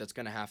young group that's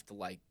going to have to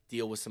like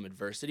deal with some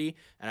adversity.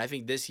 And I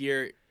think this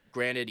year,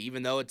 granted,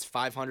 even though it's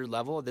 500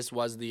 level, this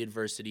was the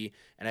adversity,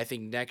 and I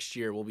think next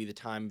year will be the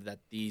time that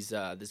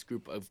this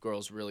group of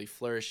girls really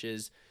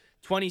flourishes.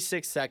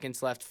 26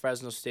 seconds left.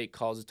 Fresno State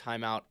calls a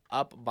timeout,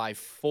 up by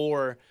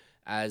 4.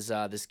 As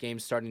this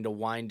game's starting to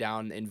wind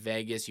down in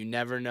Vegas. You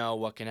never know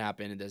what can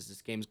happen as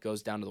this game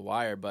goes down to the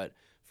wire, but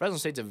Fresno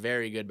State's a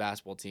very good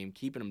basketball team.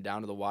 Keeping them down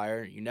to the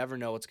wire, you never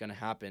know what's going to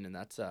happen, and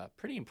that's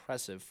pretty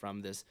impressive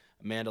from this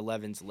Amanda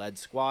Levens-led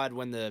squad.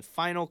 When the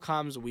final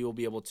comes, we will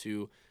be able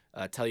to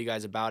tell you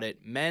guys about it.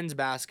 Men's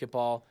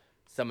basketball,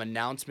 some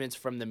announcements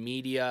from the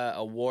media.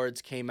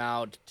 Awards came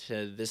out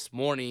this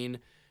morning,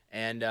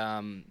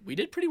 and we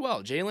did pretty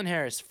well. Jalen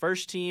Harris,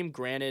 first team,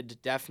 granted,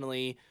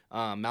 definitely.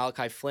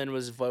 Malachi Flynn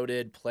was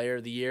voted Player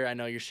of the Year. I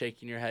know you're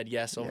shaking your head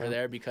yes over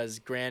there because,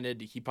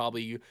 granted, he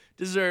probably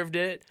deserved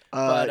it.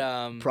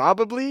 But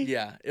probably?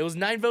 Yeah. It was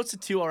 9 votes to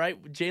 2, all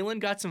right? Jalen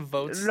got some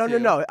votes,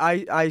 No.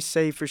 I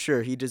say for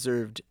sure he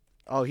deserved...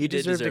 Oh, he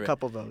deserved a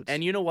couple votes.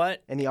 And you know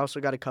what? And he also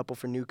got a couple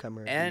for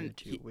newcomer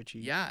too, which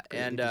he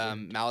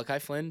Malachi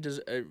Flynn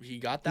he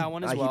got that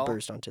one as well. He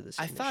burst onto the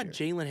scene. I thought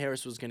Jalen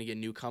Harris was going to get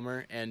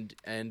newcomer and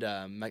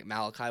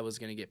Malachi was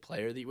going to get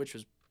player of the year, which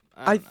was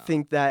I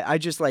think that I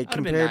just like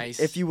compared nice.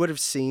 If you would have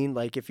seen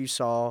like if you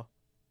saw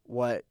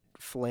what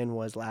Flynn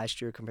was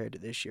last year compared to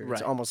this year,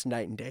 it's almost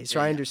night and day. So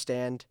I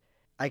understand.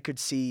 I could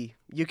see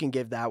you can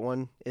give that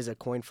one as a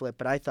coin flip,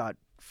 but I thought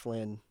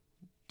Flynn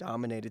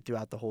dominated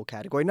throughout the whole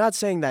category. Not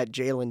saying that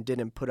Jalen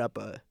didn't put up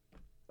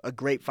a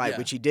great fight,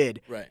 which he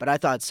did, but I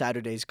thought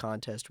Saturday's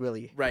contest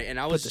really and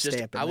I was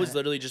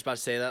literally just about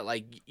to say that,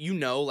 like,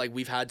 like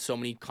we've had so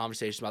many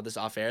conversations about this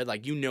off air,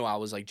 like, I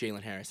was like,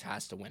 Jalen Harris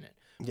has to win it.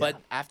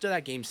 But after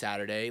that game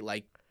Saturday,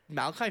 like,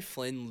 Malachi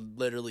Flynn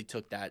literally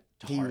took that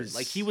to heart.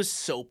 He was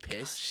so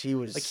pissed. He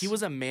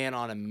was a man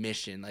on a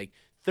mission. Like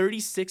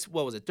 36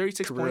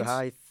 36 career points?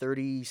 High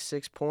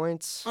 36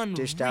 points. Unreal.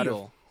 Dished out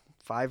of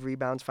 5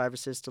 rebounds, 5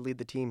 assists to lead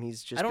the team.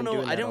 He's just I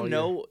don't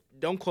know.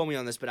 Don't quote me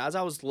on this, but as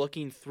I was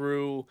looking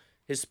through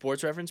his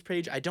sports reference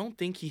page, I don't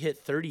think he hit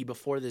 30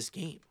 before this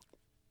game.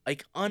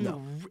 Like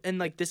and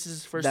like this is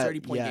his first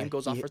 30-point game,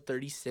 goes off for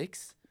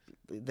 36.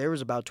 There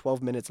was about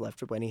 12 minutes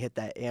left when he hit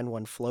that and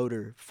one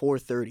floater,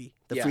 4:30,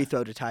 the free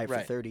throw to tie it for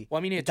 30. Well,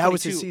 I mean, that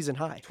was his season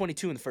high.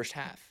 22 in the first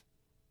half.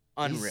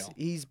 Unreal.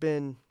 He's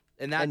been,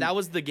 and that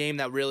was the game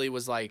that really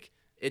was like,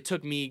 it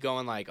took me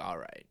going like, all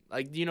right,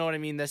 like, you know what I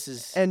mean? This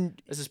is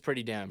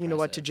pretty damn impressive. You know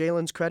what? To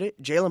Jalen's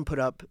credit, Jalen put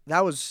up.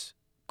 That was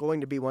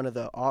going to be one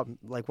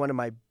of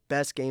my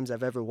best games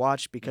I've ever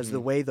watched because the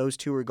way those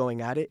two were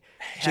going at it,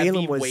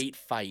 heavyweight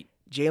fight.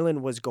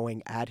 Jalen was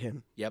going at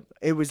him. Yep.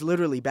 It was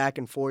literally back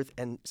and forth,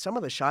 and some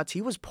of the shots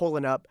he was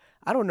pulling up.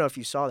 I don't know if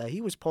you saw that.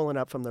 He was pulling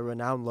up from the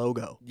Renown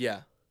logo.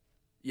 Yeah.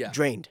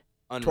 Drained.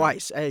 Unreal.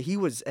 Twice.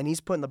 He's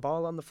putting the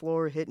ball on the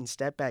floor, hitting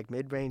step back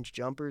mid-range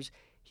jumpers.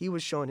 He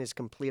was showing his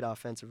complete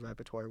offensive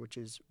repertoire, which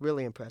is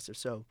really impressive.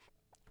 So,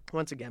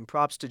 once again,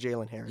 props to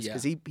Jalen Harris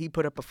because he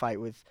put up a fight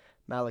with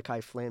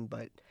Malachi Flynn,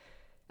 but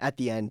at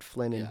the end,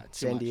 Flynn and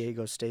San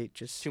Diego State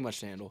just too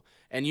much to handle.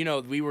 And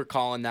we were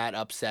calling that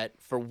upset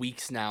for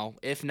weeks now,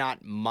 if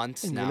not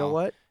months now. You know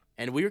what?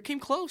 And we came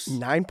close.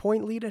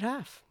 9-point lead at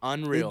half.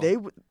 Unreal. They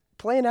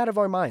playing out of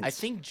our minds. I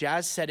think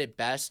Jazz said it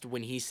best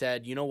when he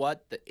said, you know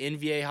what? In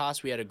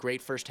Viejas, we had a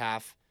great first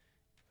half.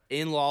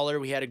 In Lawler,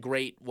 we had a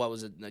great,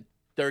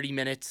 30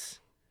 minutes.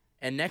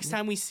 And next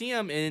time we see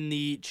him in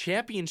the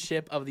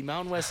championship of the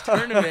Mountain West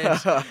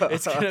tournament,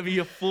 it's going to be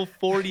a full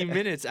 40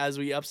 minutes as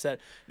we upset.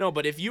 No,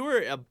 but if you were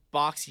a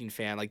boxing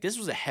fan, this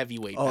was a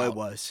heavyweight bout. It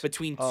was.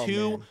 Between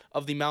two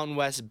of the Mountain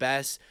West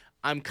best.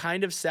 I'm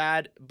kind of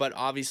sad, but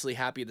obviously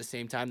happy at the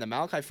same time that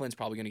Malachi Flynn's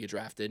probably going to get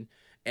drafted.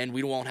 And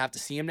we won't have to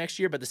see him next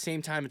year. But at the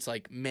same time, it's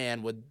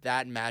man, would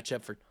that match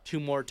up for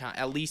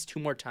at least two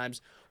more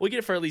times? We'll get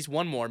it for at least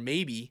one more,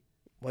 maybe.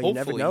 Well, you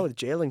never know with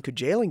Jalen. Could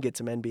Jalen get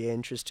some NBA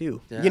interest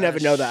too? You never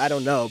know that. I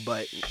don't know,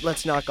 but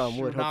let's knock on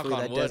wood. Hopefully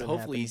that doesn't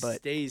Hopefully happen. He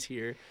stays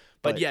here.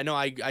 But yeah, no,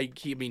 I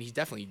mean, he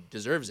definitely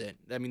deserves it.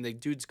 I mean, the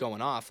dude's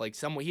going off.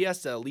 He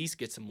has to at least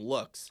get some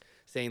looks,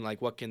 saying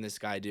what can this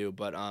guy do?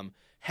 But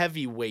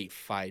heavyweight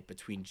fight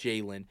between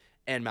Jalen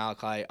and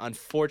Malachi.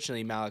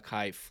 Unfortunately,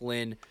 Malachi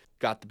Flynn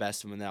got the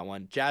best of him in that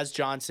one. Jazz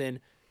Johnson,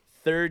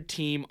 third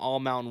team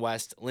All-Mountain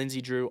West. Lindsey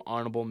Drew,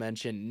 honorable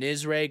mention.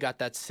 Nizre got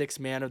that Sixth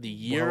Man of the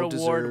Year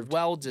award.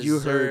 Well-deserved. You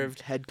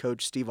heard head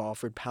coach Steve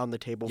Alford pound the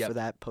table for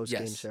that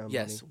post-game ceremony.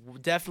 Yes,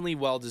 definitely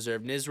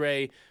well-deserved.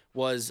 Nizre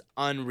was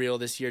unreal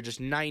this year, just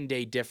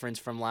 9-day difference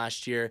from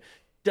last year.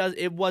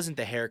 It wasn't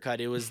the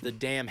haircut. It was the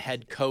damn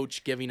head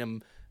coach giving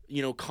him,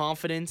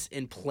 confidence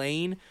in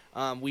playing.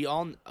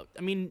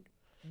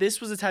 This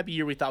was the type of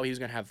year we thought he was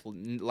going to have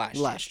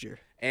last year.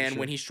 And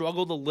when he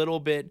struggled a little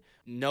bit,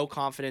 no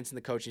confidence in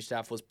the coaching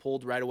staff, was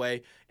pulled right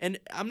away. And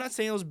I'm not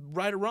saying it was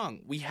right or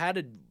wrong. We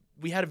had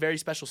a very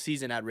special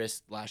season at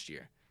risk last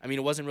year. I mean,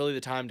 it wasn't really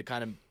the time to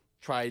kind of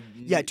try.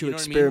 Yeah, to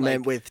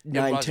experiment with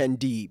 9-10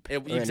 deep.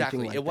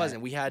 Exactly, it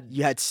wasn't.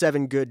 You had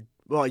 7 good.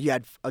 Well, you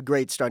had a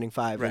great starting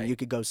 5, and you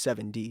could go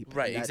 7 deep.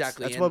 Right,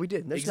 exactly. That's what we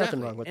did. There's nothing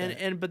wrong with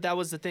that. But that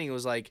was the thing. It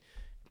was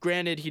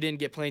granted, he didn't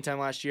get playing time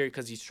last year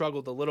because he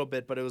struggled a little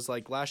bit, but it was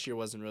last year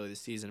wasn't really the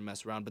season to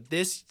mess around. But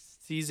this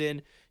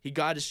season, he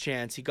got his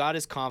chance. He got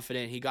his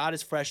confidence. He got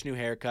his fresh new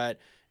haircut.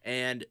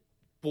 And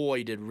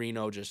boy, did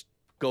Reno just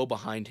go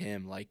behind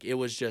him. It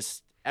was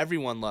just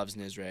everyone loves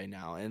Nizre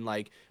now. And,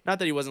 not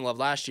that he wasn't loved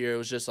last year. It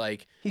was just,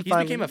 he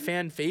became a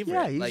fan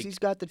favorite. Yeah, he's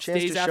got the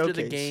chance to showcase. Stays after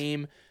the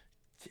game,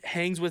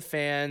 hangs with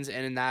fans,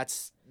 and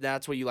that's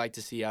what you like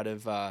to see out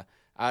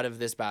of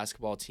this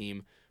basketball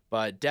team.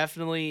 But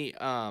definitely,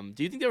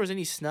 do you think there was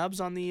any snubs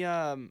on the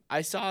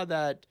I saw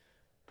that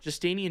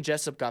Justinian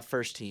Jessup got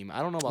first team. I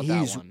don't know about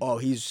that one. Oh,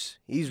 he's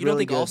you really don't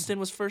think good. Alston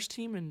was first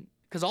team?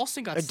 Because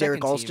Alston got second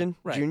Derek team. Alston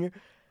Jr.?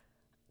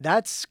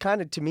 That's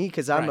kind of, to me,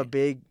 because I'm a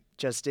big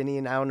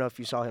Justinian. I don't know if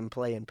you saw him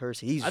play in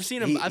person. I've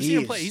seen him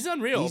play. He's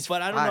unreal,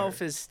 but I don't know if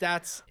his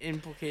stats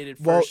implicated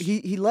first. Well,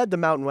 he led the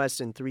Mountain West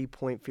in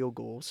 3-point field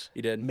goals.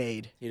 He did.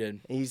 Made. He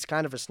did. He's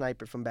kind of a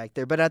sniper from back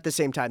there, but at the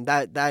same time,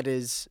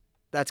 that's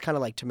kind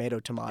of like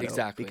tomato.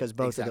 Exactly. Because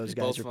both of those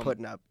guys are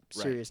putting up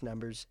serious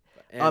numbers.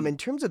 In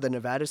terms of the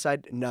Nevada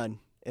side, none,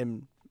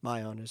 in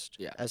my honest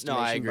estimation. No,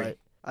 I agree.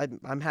 But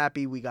I'm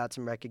happy we got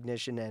some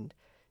recognition, and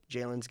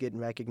Jalen's getting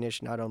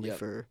recognition not only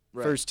for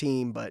first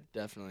team, but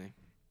definitely.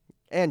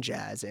 And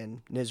Jazz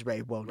and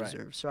Nizre, well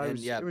deserved. Right.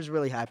 So I was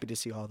really happy to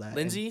see all that.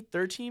 Lindsey,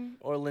 third team,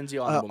 or Lindsey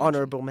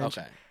honorable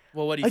mention? Okay.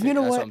 Well, what do you think?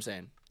 That's what I'm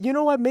saying. You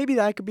know what? Maybe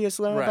that could be a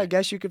slap. Right. I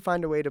guess you could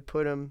find a way to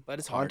put him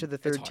onto the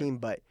third team,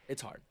 but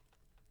it's hard.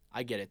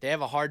 I get it. They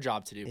have a hard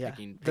job to do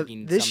picking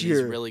this some year,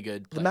 of these really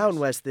good players. The Mountain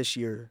West this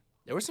year.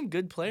 There were some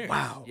good players.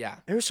 Wow. Yeah.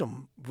 There were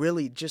some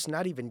really just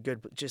not even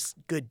good, but just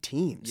good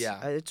teams.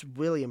 Yeah. It's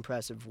really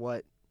impressive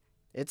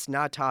it's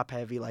not top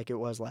heavy like it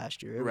was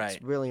last year.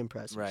 It's really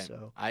impressive. Right.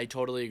 So I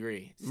totally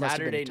agree.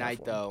 Saturday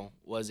night, though,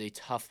 was a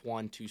tough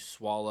one to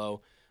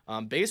swallow.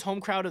 Biggest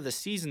home crowd of the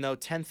season, though,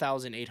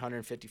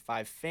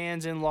 10,855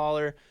 fans in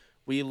Lawler.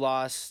 We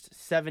lost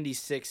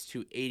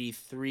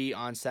 76-83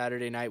 on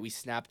Saturday night. We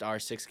snapped our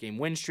 6-game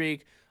win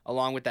streak,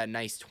 along with that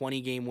nice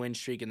 20-game win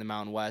streak in the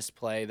Mountain West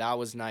play. That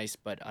was nice,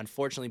 but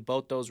unfortunately,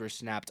 both those were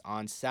snapped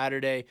on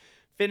Saturday.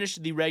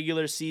 Finished the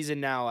regular season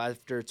now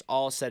after it's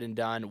all said and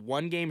done.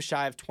 1 game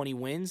shy of 20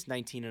 wins,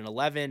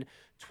 19-11,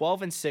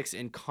 12-6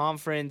 in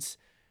conference.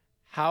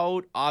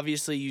 How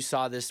obviously you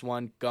saw this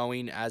one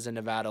going as a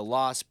Nevada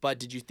loss, but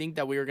did you think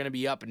that we were going to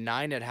be up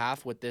 9 at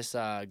half with this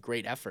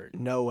great effort?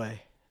 No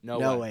way.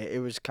 No way. It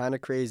was kind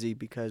of crazy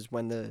because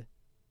when the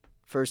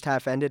first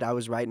half ended, I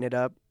was writing it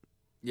up.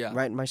 Yeah.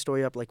 Writing my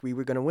story up like we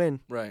were going to win.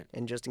 Right.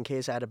 And just in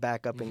case I had a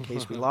backup in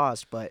case we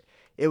lost. But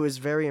it was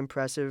very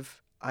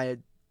impressive. I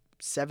had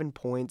 7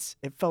 points.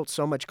 It felt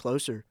so much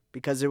closer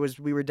because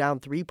we were down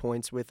 3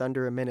 points with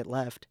under a minute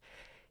left.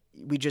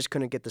 We just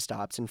couldn't get the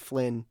stops. And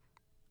Flynn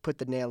put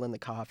the nail in the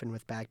coffin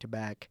with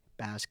back-to-back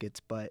baskets,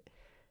 but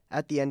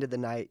at the end of the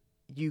night,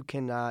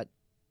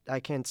 I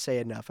can't say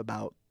enough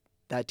about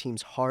that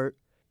team's heart,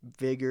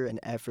 vigor,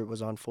 and effort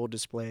was on full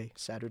display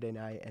Saturday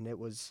night, and it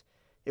was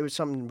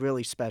something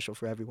really special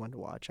for everyone to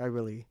watch. I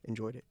really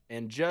enjoyed it.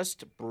 And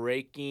just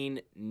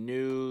breaking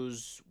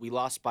news, we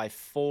lost by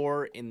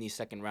 4 in the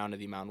second round of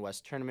the Mountain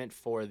West tournament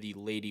for the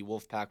Lady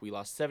Wolfpack. We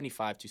lost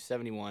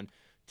 75-71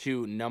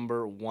 to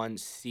number 1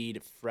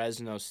 seed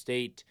Fresno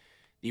State.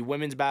 The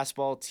women's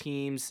basketball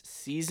team's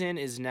season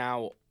is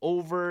now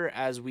over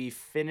as we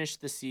finish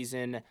the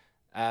season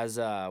as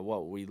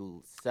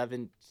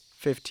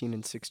 15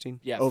 and 16.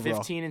 Yeah, overall.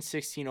 15 and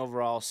 16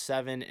 overall,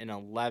 7 and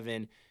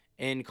 11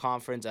 in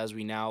conference as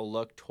we now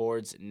look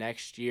towards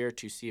next year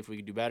to see if we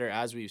can do better.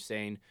 As we were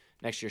saying,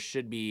 next year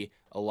should be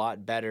a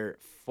lot better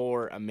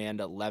for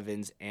Amanda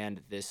Levins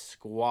and this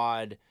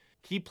squad.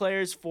 Key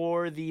players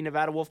for the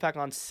Nevada Wolfpack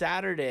on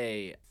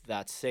Saturday,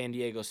 that San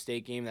Diego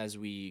State game, as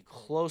we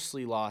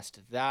closely lost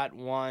that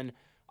one.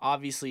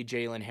 Obviously,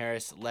 Jalen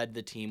Harris led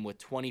the team with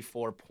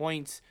 24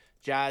 points.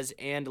 Jazz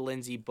and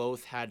Lindsay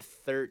both had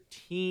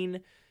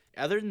 13.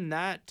 Other than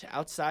that,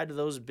 outside of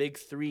those big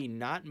three,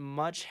 not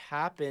much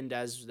happened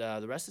as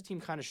the rest of the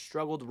team kind of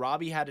struggled.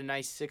 Robbie had a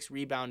nice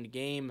 6-rebound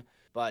game,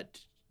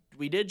 but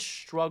we did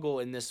struggle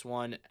in this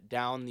one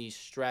down the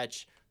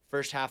stretch.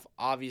 First half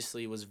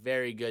obviously was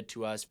very good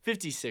to us.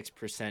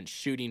 56%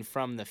 shooting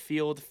from the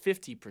field,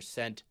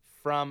 50%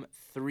 from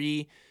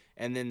 3.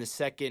 And then the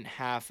second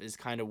half is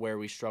kind of where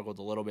we struggled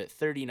a little bit.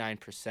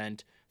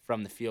 39%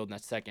 from the field in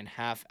that second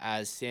half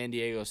as San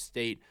Diego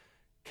State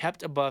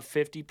kept above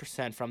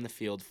 50% from the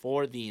field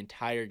for the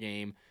entire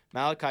game.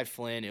 Malachi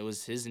Flynn, it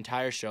was his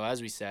entire show,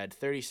 as we said,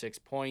 36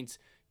 points.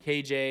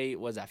 KJ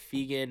was at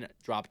Fegan,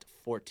 dropped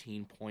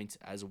 14 points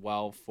as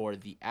well for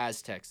the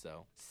Aztecs,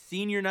 though.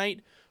 Senior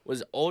night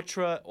was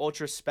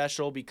ultra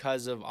special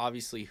because of,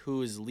 obviously,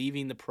 who is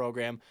leaving the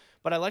program.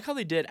 But I like how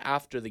they did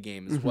after the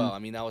game as well. I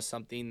mean, that was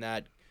something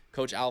that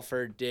Coach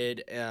Alford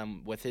did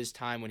with his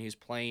time when he was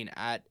playing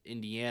at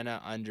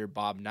Indiana under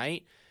Bob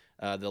Knight.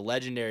 The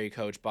legendary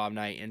coach, Bob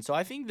Knight. And so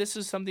I think this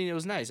is something that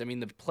was nice. I mean,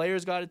 the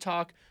players got to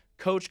talk.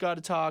 Coach got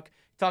to talk.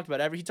 He talked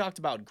about he talked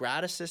about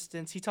grad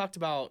assistants. He talked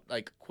about,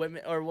 like,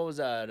 equipment, or what was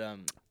that?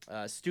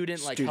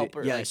 Student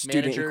helper, yeah, like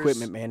student managers.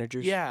 Equipment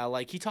managers. Yeah,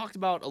 like, he talked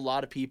about a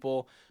lot of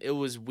people. It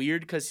was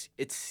weird because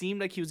it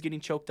seemed like he was getting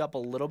choked up a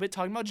little bit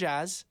talking about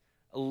Jazz.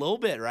 A little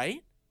bit,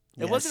 right?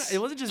 Yes. It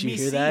wasn't just Did you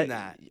me hear seeing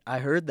that. I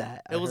heard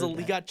that.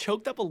 He got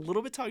choked up a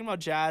little bit talking about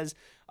Jazz.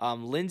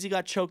 Lindsay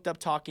got choked up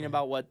talking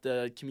about what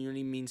the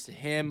community means to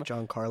him.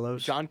 John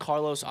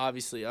Carlos,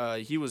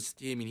 obviously, he was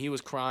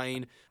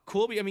crying.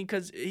 Cool,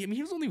 because he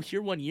was only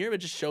here 1 year, but it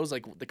just shows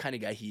like the kind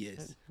of guy he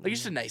is. Like, he's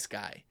just a nice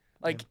guy.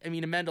 Like, yeah. I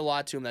mean, it meant a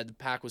lot to him that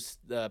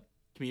the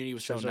community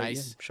was so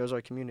nice. Shows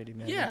our community,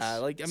 man. Yeah,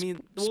 the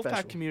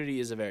Wolfpack community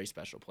is a very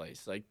special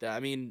place. Like,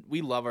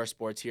 we love our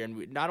sports here,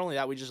 and not only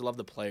that, we just love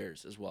the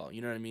players as well.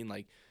 You know what I mean?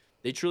 Like,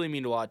 they truly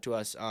mean a lot to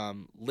us.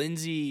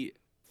 Lindsay,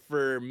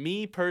 for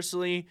me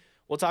personally,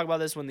 we'll talk about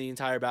this when the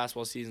entire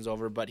basketball season's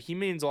over, but he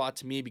means a lot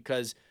to me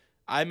because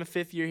I'm a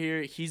 5th year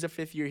here. He's a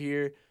 5th year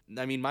here.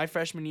 I mean, my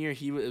freshman year,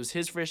 it was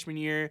his freshman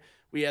year.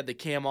 We had the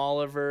Cam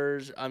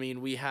Olivers. I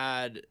mean, we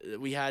had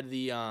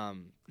the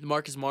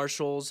Marcus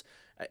Marshalls.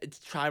 It's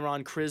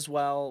Tyron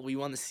Criswell. We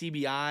won the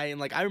CBI, and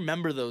like, I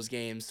remember those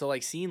games. So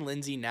like, seeing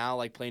Lindsay now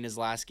like playing his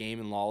last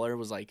game in Lawler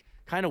was like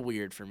kind of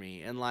weird for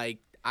me. And like,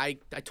 I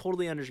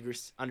totally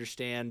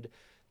understand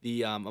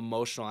the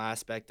emotional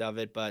aspect of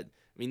it. But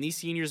I mean, these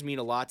seniors mean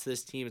a lot to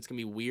this team. It's gonna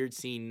be weird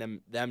seeing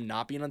them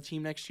not being on the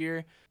team next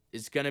year.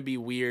 It's gonna be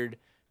weird.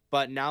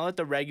 But now that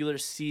the regular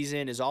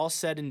season is all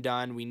said and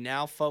done, we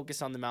now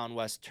focus on the Mountain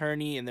West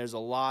Tourney, and there's a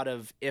lot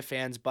of ifs,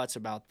 ands, buts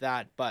about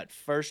that. But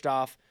first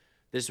off,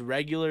 this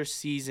regular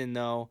season,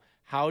 though,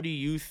 how do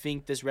you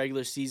think this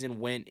regular season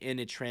went in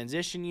a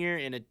transition year,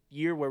 in a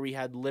year where we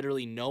had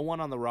literally no one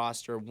on the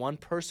roster, one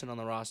person on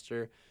the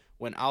roster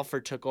when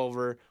Alfred took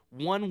over,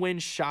 1 win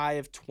shy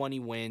of 20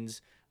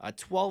 wins,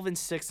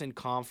 12-6 in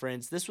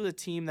conference? This was a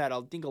team that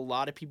I think a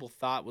lot of people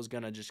thought was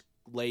going to just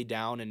lay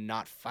down and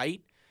not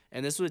fight.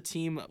 And this was a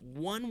team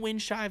 1 win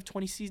shy of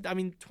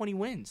 20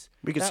 wins.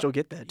 We could still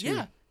get that, too.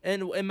 Yeah.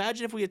 And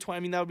imagine if we had 20. I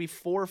mean, that would be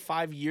 4 or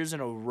 5 years in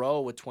a row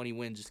with 20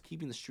 wins, just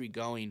keeping the streak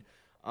going.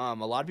 A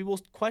lot of people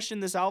question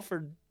this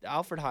Alfred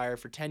hire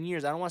for 10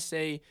 years. I don't want to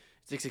say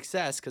it's a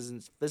success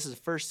because this is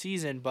the first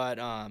season, but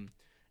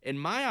in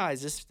my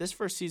eyes, this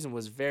first season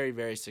was very,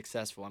 very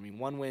successful. I mean,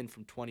 1 win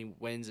from 20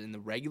 wins in the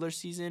regular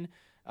season,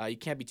 you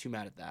can't be too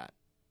mad at that.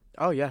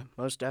 Oh, yeah,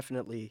 most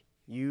definitely.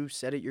 You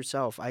said it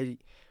yourself.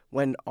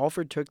 When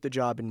Alfred took the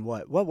job in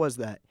what was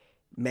that?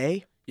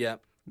 May?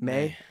 Yep.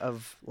 May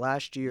of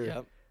last year.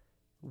 Yep.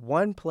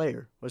 1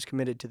 player was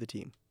committed to the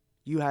team.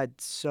 You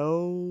had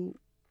so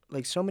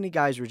many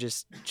guys were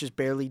just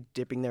barely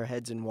dipping their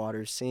heads in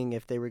water, seeing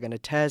if they were going to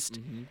test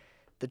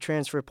the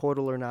transfer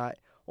portal or not.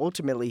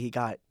 Ultimately, he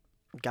got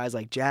guys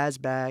like Jazz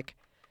back,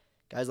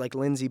 guys like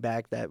Lindsay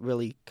back that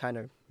really kind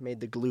of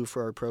made the glue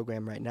for our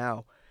program right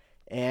now.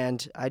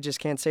 And I just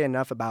can't say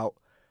enough about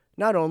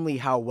not only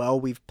how well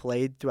we've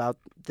played throughout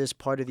this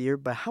part of the year,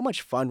 but how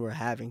much fun we're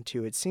having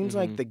too. It seems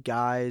like the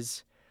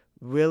guys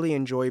really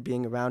enjoy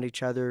being around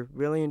each other,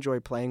 really enjoy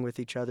playing with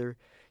each other.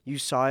 You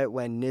saw it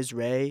when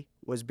Nizre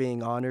was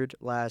being honored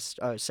last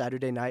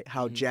Saturday night,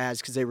 how Jazz,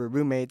 because they were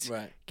roommates,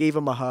 gave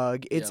him a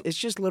hug. It's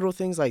just little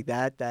things like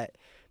that that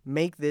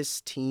make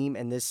this team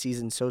and this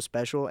season so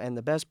special. And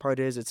the best part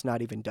is it's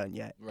not even done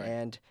yet.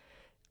 And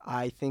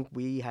I think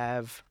we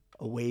have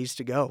a ways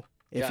to go,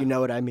 if you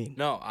know what I mean.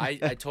 No,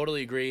 I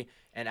totally agree.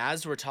 And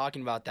as we're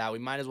talking about that, we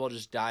might as well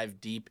just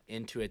dive deep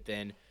into it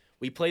then.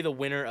 We play the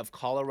winner of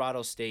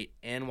Colorado State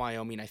and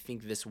Wyoming, I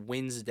think, this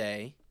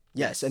Wednesday.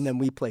 Yes, and then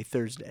we play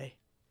Thursday.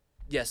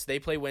 Yes, they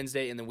play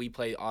Wednesday, and then we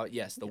play,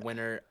 the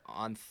winner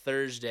on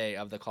Thursday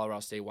of the Colorado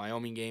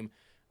State-Wyoming game.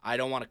 I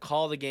don't want to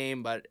call the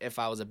game, but if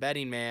I was a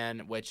betting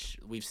man, which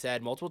we've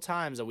said multiple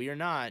times that we are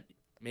not,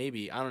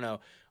 maybe, I don't know,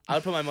 I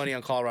would put my money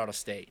on Colorado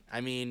State.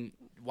 I mean,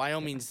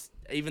 Wyoming's,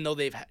 even though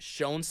they've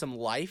shown some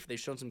life, they've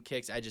shown some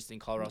kicks, I just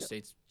think Colorado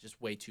State's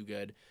just way too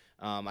good.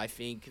 I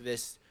think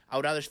I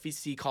would rather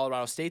see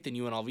Colorado State than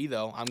UNLV,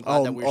 though. I'm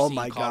glad that we're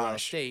seeing Colorado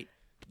State.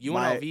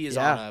 UNLV is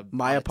on a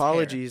my on a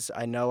apologies.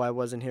 tear. I know I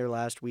wasn't here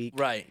last week.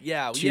 Right.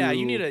 Yeah.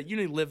 You need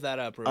to live that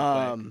up real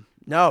quick.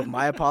 No,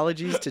 my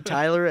apologies to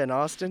Tyler and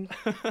Austin.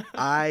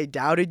 I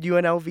doubted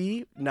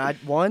UNLV not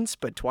once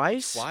but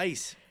twice.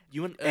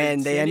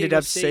 And they ended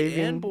up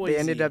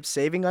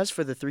saving us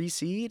for the 3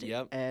 seed.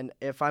 Yep. And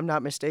if I'm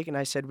not mistaken,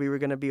 I said we were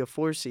going to be a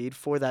 4 seed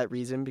for that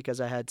reason because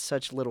I had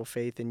such little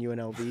faith in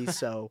UNLV.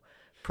 So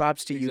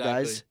props to you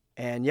guys.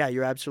 And yeah,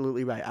 you're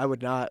absolutely right. I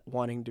would not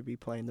wanting to be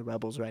playing the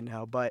Rebels right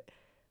now, but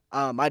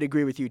I'd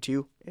agree with you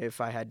too.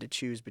 If I had to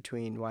choose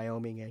between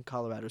Wyoming and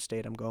Colorado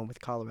State, I'm going with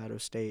Colorado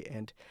State,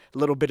 and a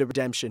little bit of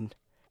redemption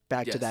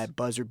back to that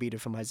buzzer beater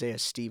from Isaiah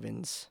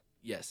Stevens.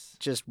 Yes.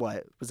 Just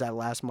what was that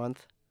last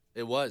month?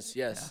 It was,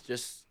 yes. Yeah.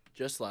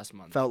 Just last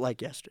month. Felt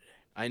like yesterday.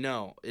 I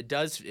know. It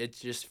does. It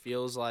just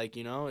feels like,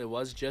 it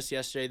was just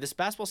yesterday. This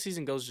basketball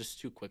season goes just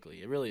too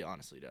quickly. It really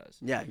honestly does.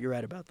 Yeah, you're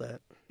right about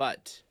that.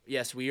 But,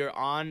 yes, we are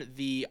on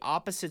the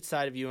opposite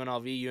side of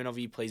UNLV.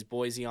 UNLV plays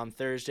Boise on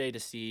Thursday to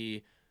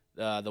see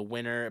the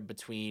winner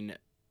between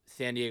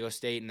San Diego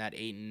State and that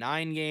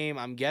 8-9 game.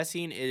 I'm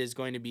guessing it is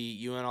going to be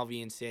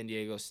UNLV and San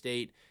Diego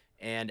State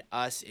and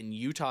us in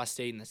Utah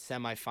State in the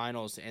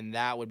semifinals, and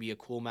that would be a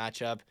cool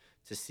matchup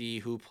to see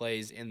who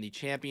plays in the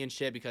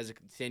championship because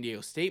San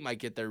Diego State might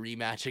get their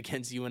rematch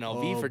against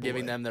UNLV for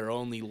giving them their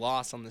only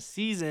loss on the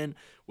season,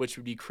 which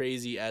would be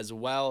crazy as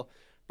well.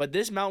 But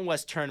this Mountain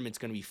West tournament's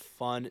going to be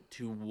fun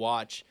to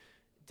watch.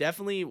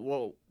 Definitely,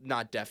 well,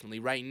 not definitely.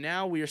 Right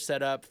now, we are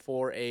set up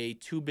for a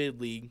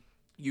 2-bid league.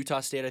 Utah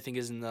State, I think,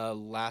 is in the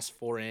last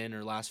 4 in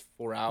or last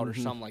 4 out or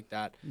something like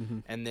that.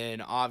 And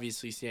then,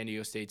 obviously, San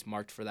Diego State's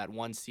marked for that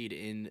 1 seed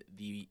in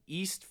the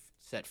East,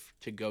 set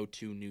to go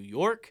to New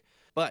York.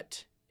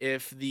 But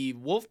if the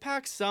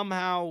Wolfpack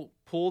somehow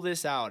pull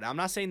this out, I'm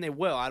not saying they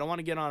will. I don't want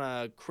to get on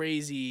a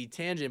crazy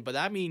tangent, but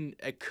that mean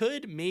it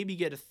could maybe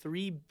get a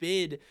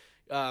 3-bid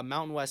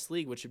Mountain West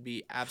League, which would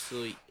be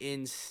absolutely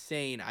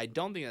insane. I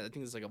think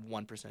it's like a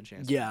 1%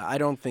 chance. Yeah, I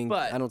don't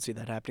see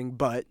that happening,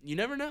 but you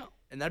never know,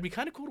 and that'd be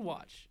kind of cool to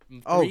watch.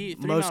 Three most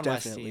Mountain West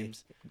definitely.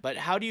 Teams. But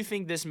how do you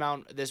think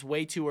this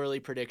way too early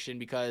prediction?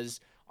 Because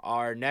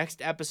our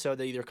next episode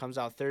that either comes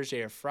out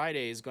Thursday or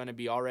Friday is going to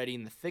be already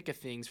in the thick of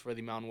things for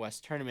the Mountain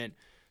West tournament.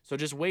 So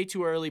just way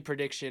too early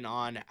prediction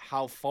on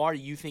how far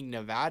you think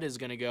Nevada is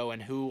going to go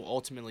and who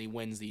ultimately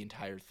wins the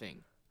entire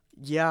thing.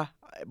 Yeah,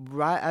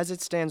 right as it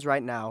stands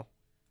right now,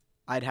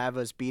 I'd have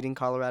us beating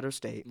Colorado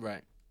State.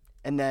 Right.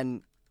 And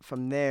then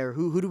from there,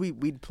 who do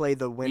we'd play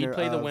the winner of?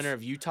 We'd play the winner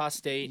of Utah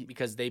State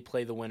because they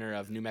play the winner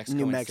of New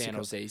Mexico and San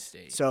Jose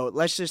State. So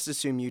let's just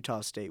assume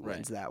Utah State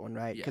wins that one,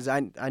 right? Because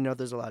I know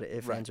there's a lot of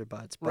ifs, ands, or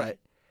buts. But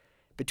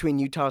between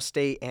Utah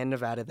State and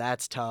Nevada,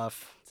 that's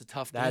tough. It's a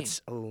tough game.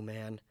 Oh,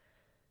 man.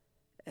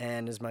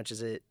 And as much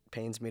as it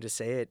pains me to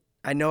say it,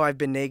 I know I've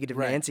been negative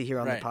Nancy here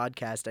on the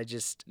podcast.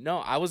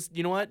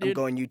 You know what, dude? I'm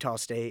going Utah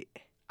State.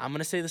 I'm going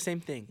to say the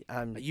same thing.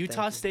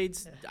 Utah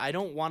State's, I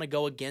don't want to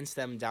go against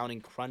them down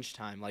in crunch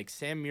time. Like,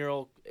 Sam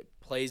Murrell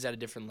plays at a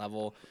different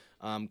level.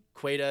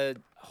 Queta,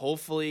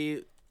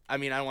 hopefully, I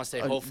don't want to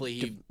say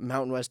hopefully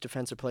Mountain West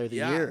Defensive Player of the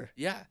Year.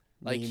 Yeah.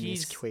 Like,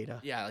 he's Queta.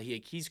 Yeah,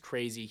 he's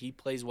crazy. He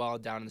plays well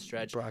down in the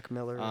stretch. Brock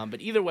Miller.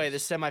 But either way,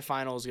 this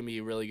semifinal is going to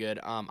be really good.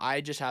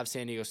 I just have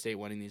San Diego State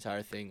winning the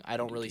entire thing. I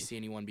don't really see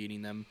anyone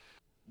beating them.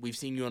 We've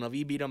seen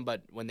UNLV beat them,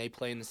 but when they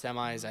play in the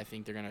semis, I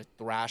think they're going to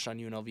thrash on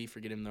UNLV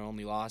for getting their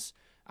only loss.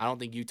 I don't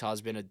think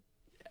Utah's going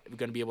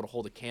to be able to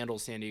hold a candle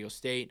to San Diego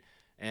State.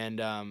 And,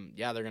 I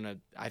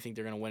think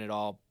they're going to win it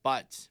all.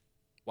 But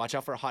watch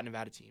out for a hot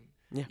Nevada team.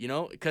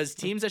 Yeah. Because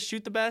teams that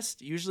shoot the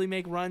best usually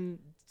make run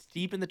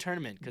deep in the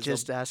tournament.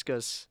 Just ask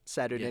us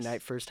Saturday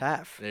night first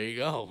half. There you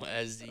go.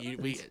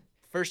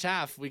 First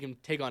half, we can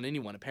take on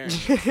anyone, apparently.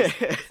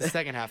 It's the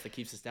second half that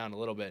keeps us down a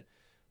little bit.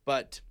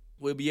 But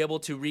we'll be able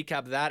to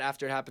recap that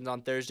after it happens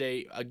on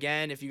Thursday.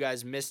 Again, if you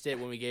guys missed it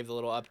when we gave the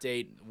little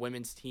update,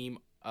 women's team,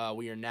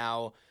 we are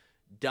now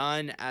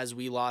done as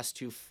we lost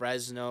to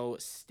Fresno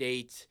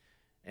State.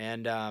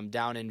 And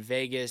down in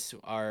Vegas,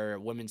 our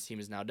women's team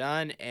is now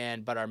done.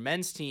 But our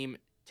men's team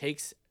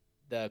takes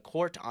the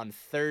court on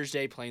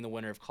Thursday, playing the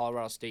winner of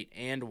Colorado State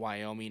and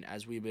Wyoming,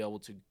 as we'll be able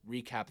to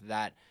recap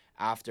that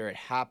after it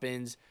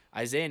happens.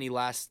 Isaiah, any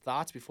last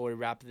thoughts before we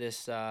wrap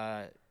this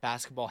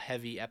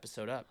basketball-heavy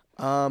episode up?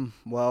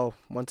 Well,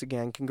 once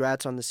again,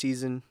 congrats on the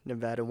season,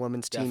 Nevada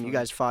women's team. Definitely. You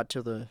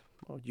guys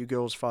you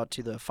girls fought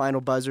to the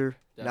final buzzer,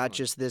 Definitely. not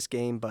just this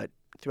game, but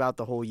throughout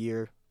the whole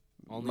year.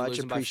 Only much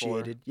losing by 4.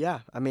 appreciated. Yeah,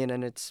 I mean,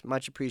 and it's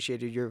much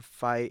appreciated. Your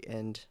fight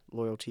and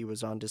loyalty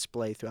was on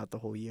display throughout the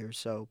whole year.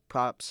 So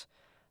props,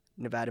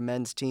 Nevada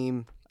men's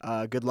team.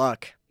 Good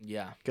luck.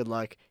 Yeah. Good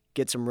luck.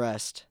 Get some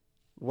rest.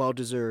 Well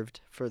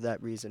deserved for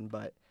that reason.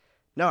 But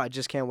no, I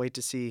just can't wait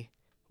to see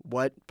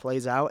what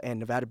plays out. And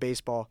Nevada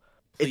baseball,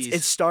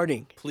 it's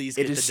starting. Please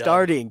It get is the dub.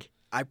 starting.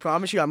 I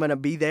promise you, I'm gonna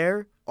be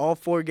there all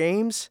 4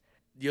 games.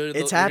 You're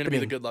It's gonna be the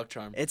happening. good luck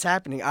charm. It's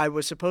happening. I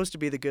was supposed to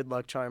be the good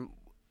luck charm.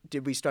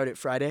 Did we start it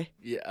Friday?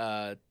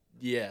 Yeah.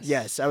 Yes.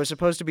 Yes, I was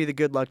supposed to be the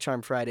good luck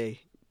charm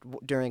Friday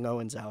during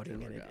Owen's outing,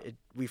 Didn't and work out.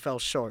 we fell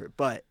short.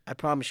 But I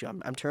promise you,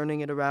 I'm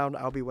turning it around.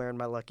 I'll be wearing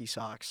my lucky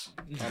socks.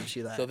 Promise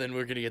you that. So then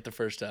we're gonna get the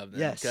first dub. Then,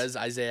 Yes. Because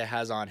Isaiah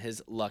has on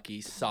his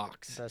lucky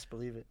socks. Best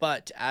believe it.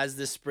 But as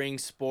the spring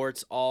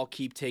sports all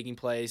keep taking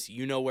place,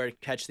 you know where to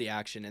catch the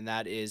action, and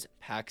that is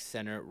Pack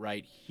Center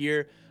right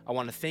here. I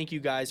want to thank you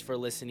guys for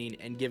listening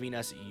and giving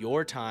us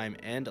your time.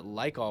 And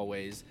like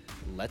always,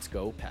 let's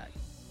go Pack.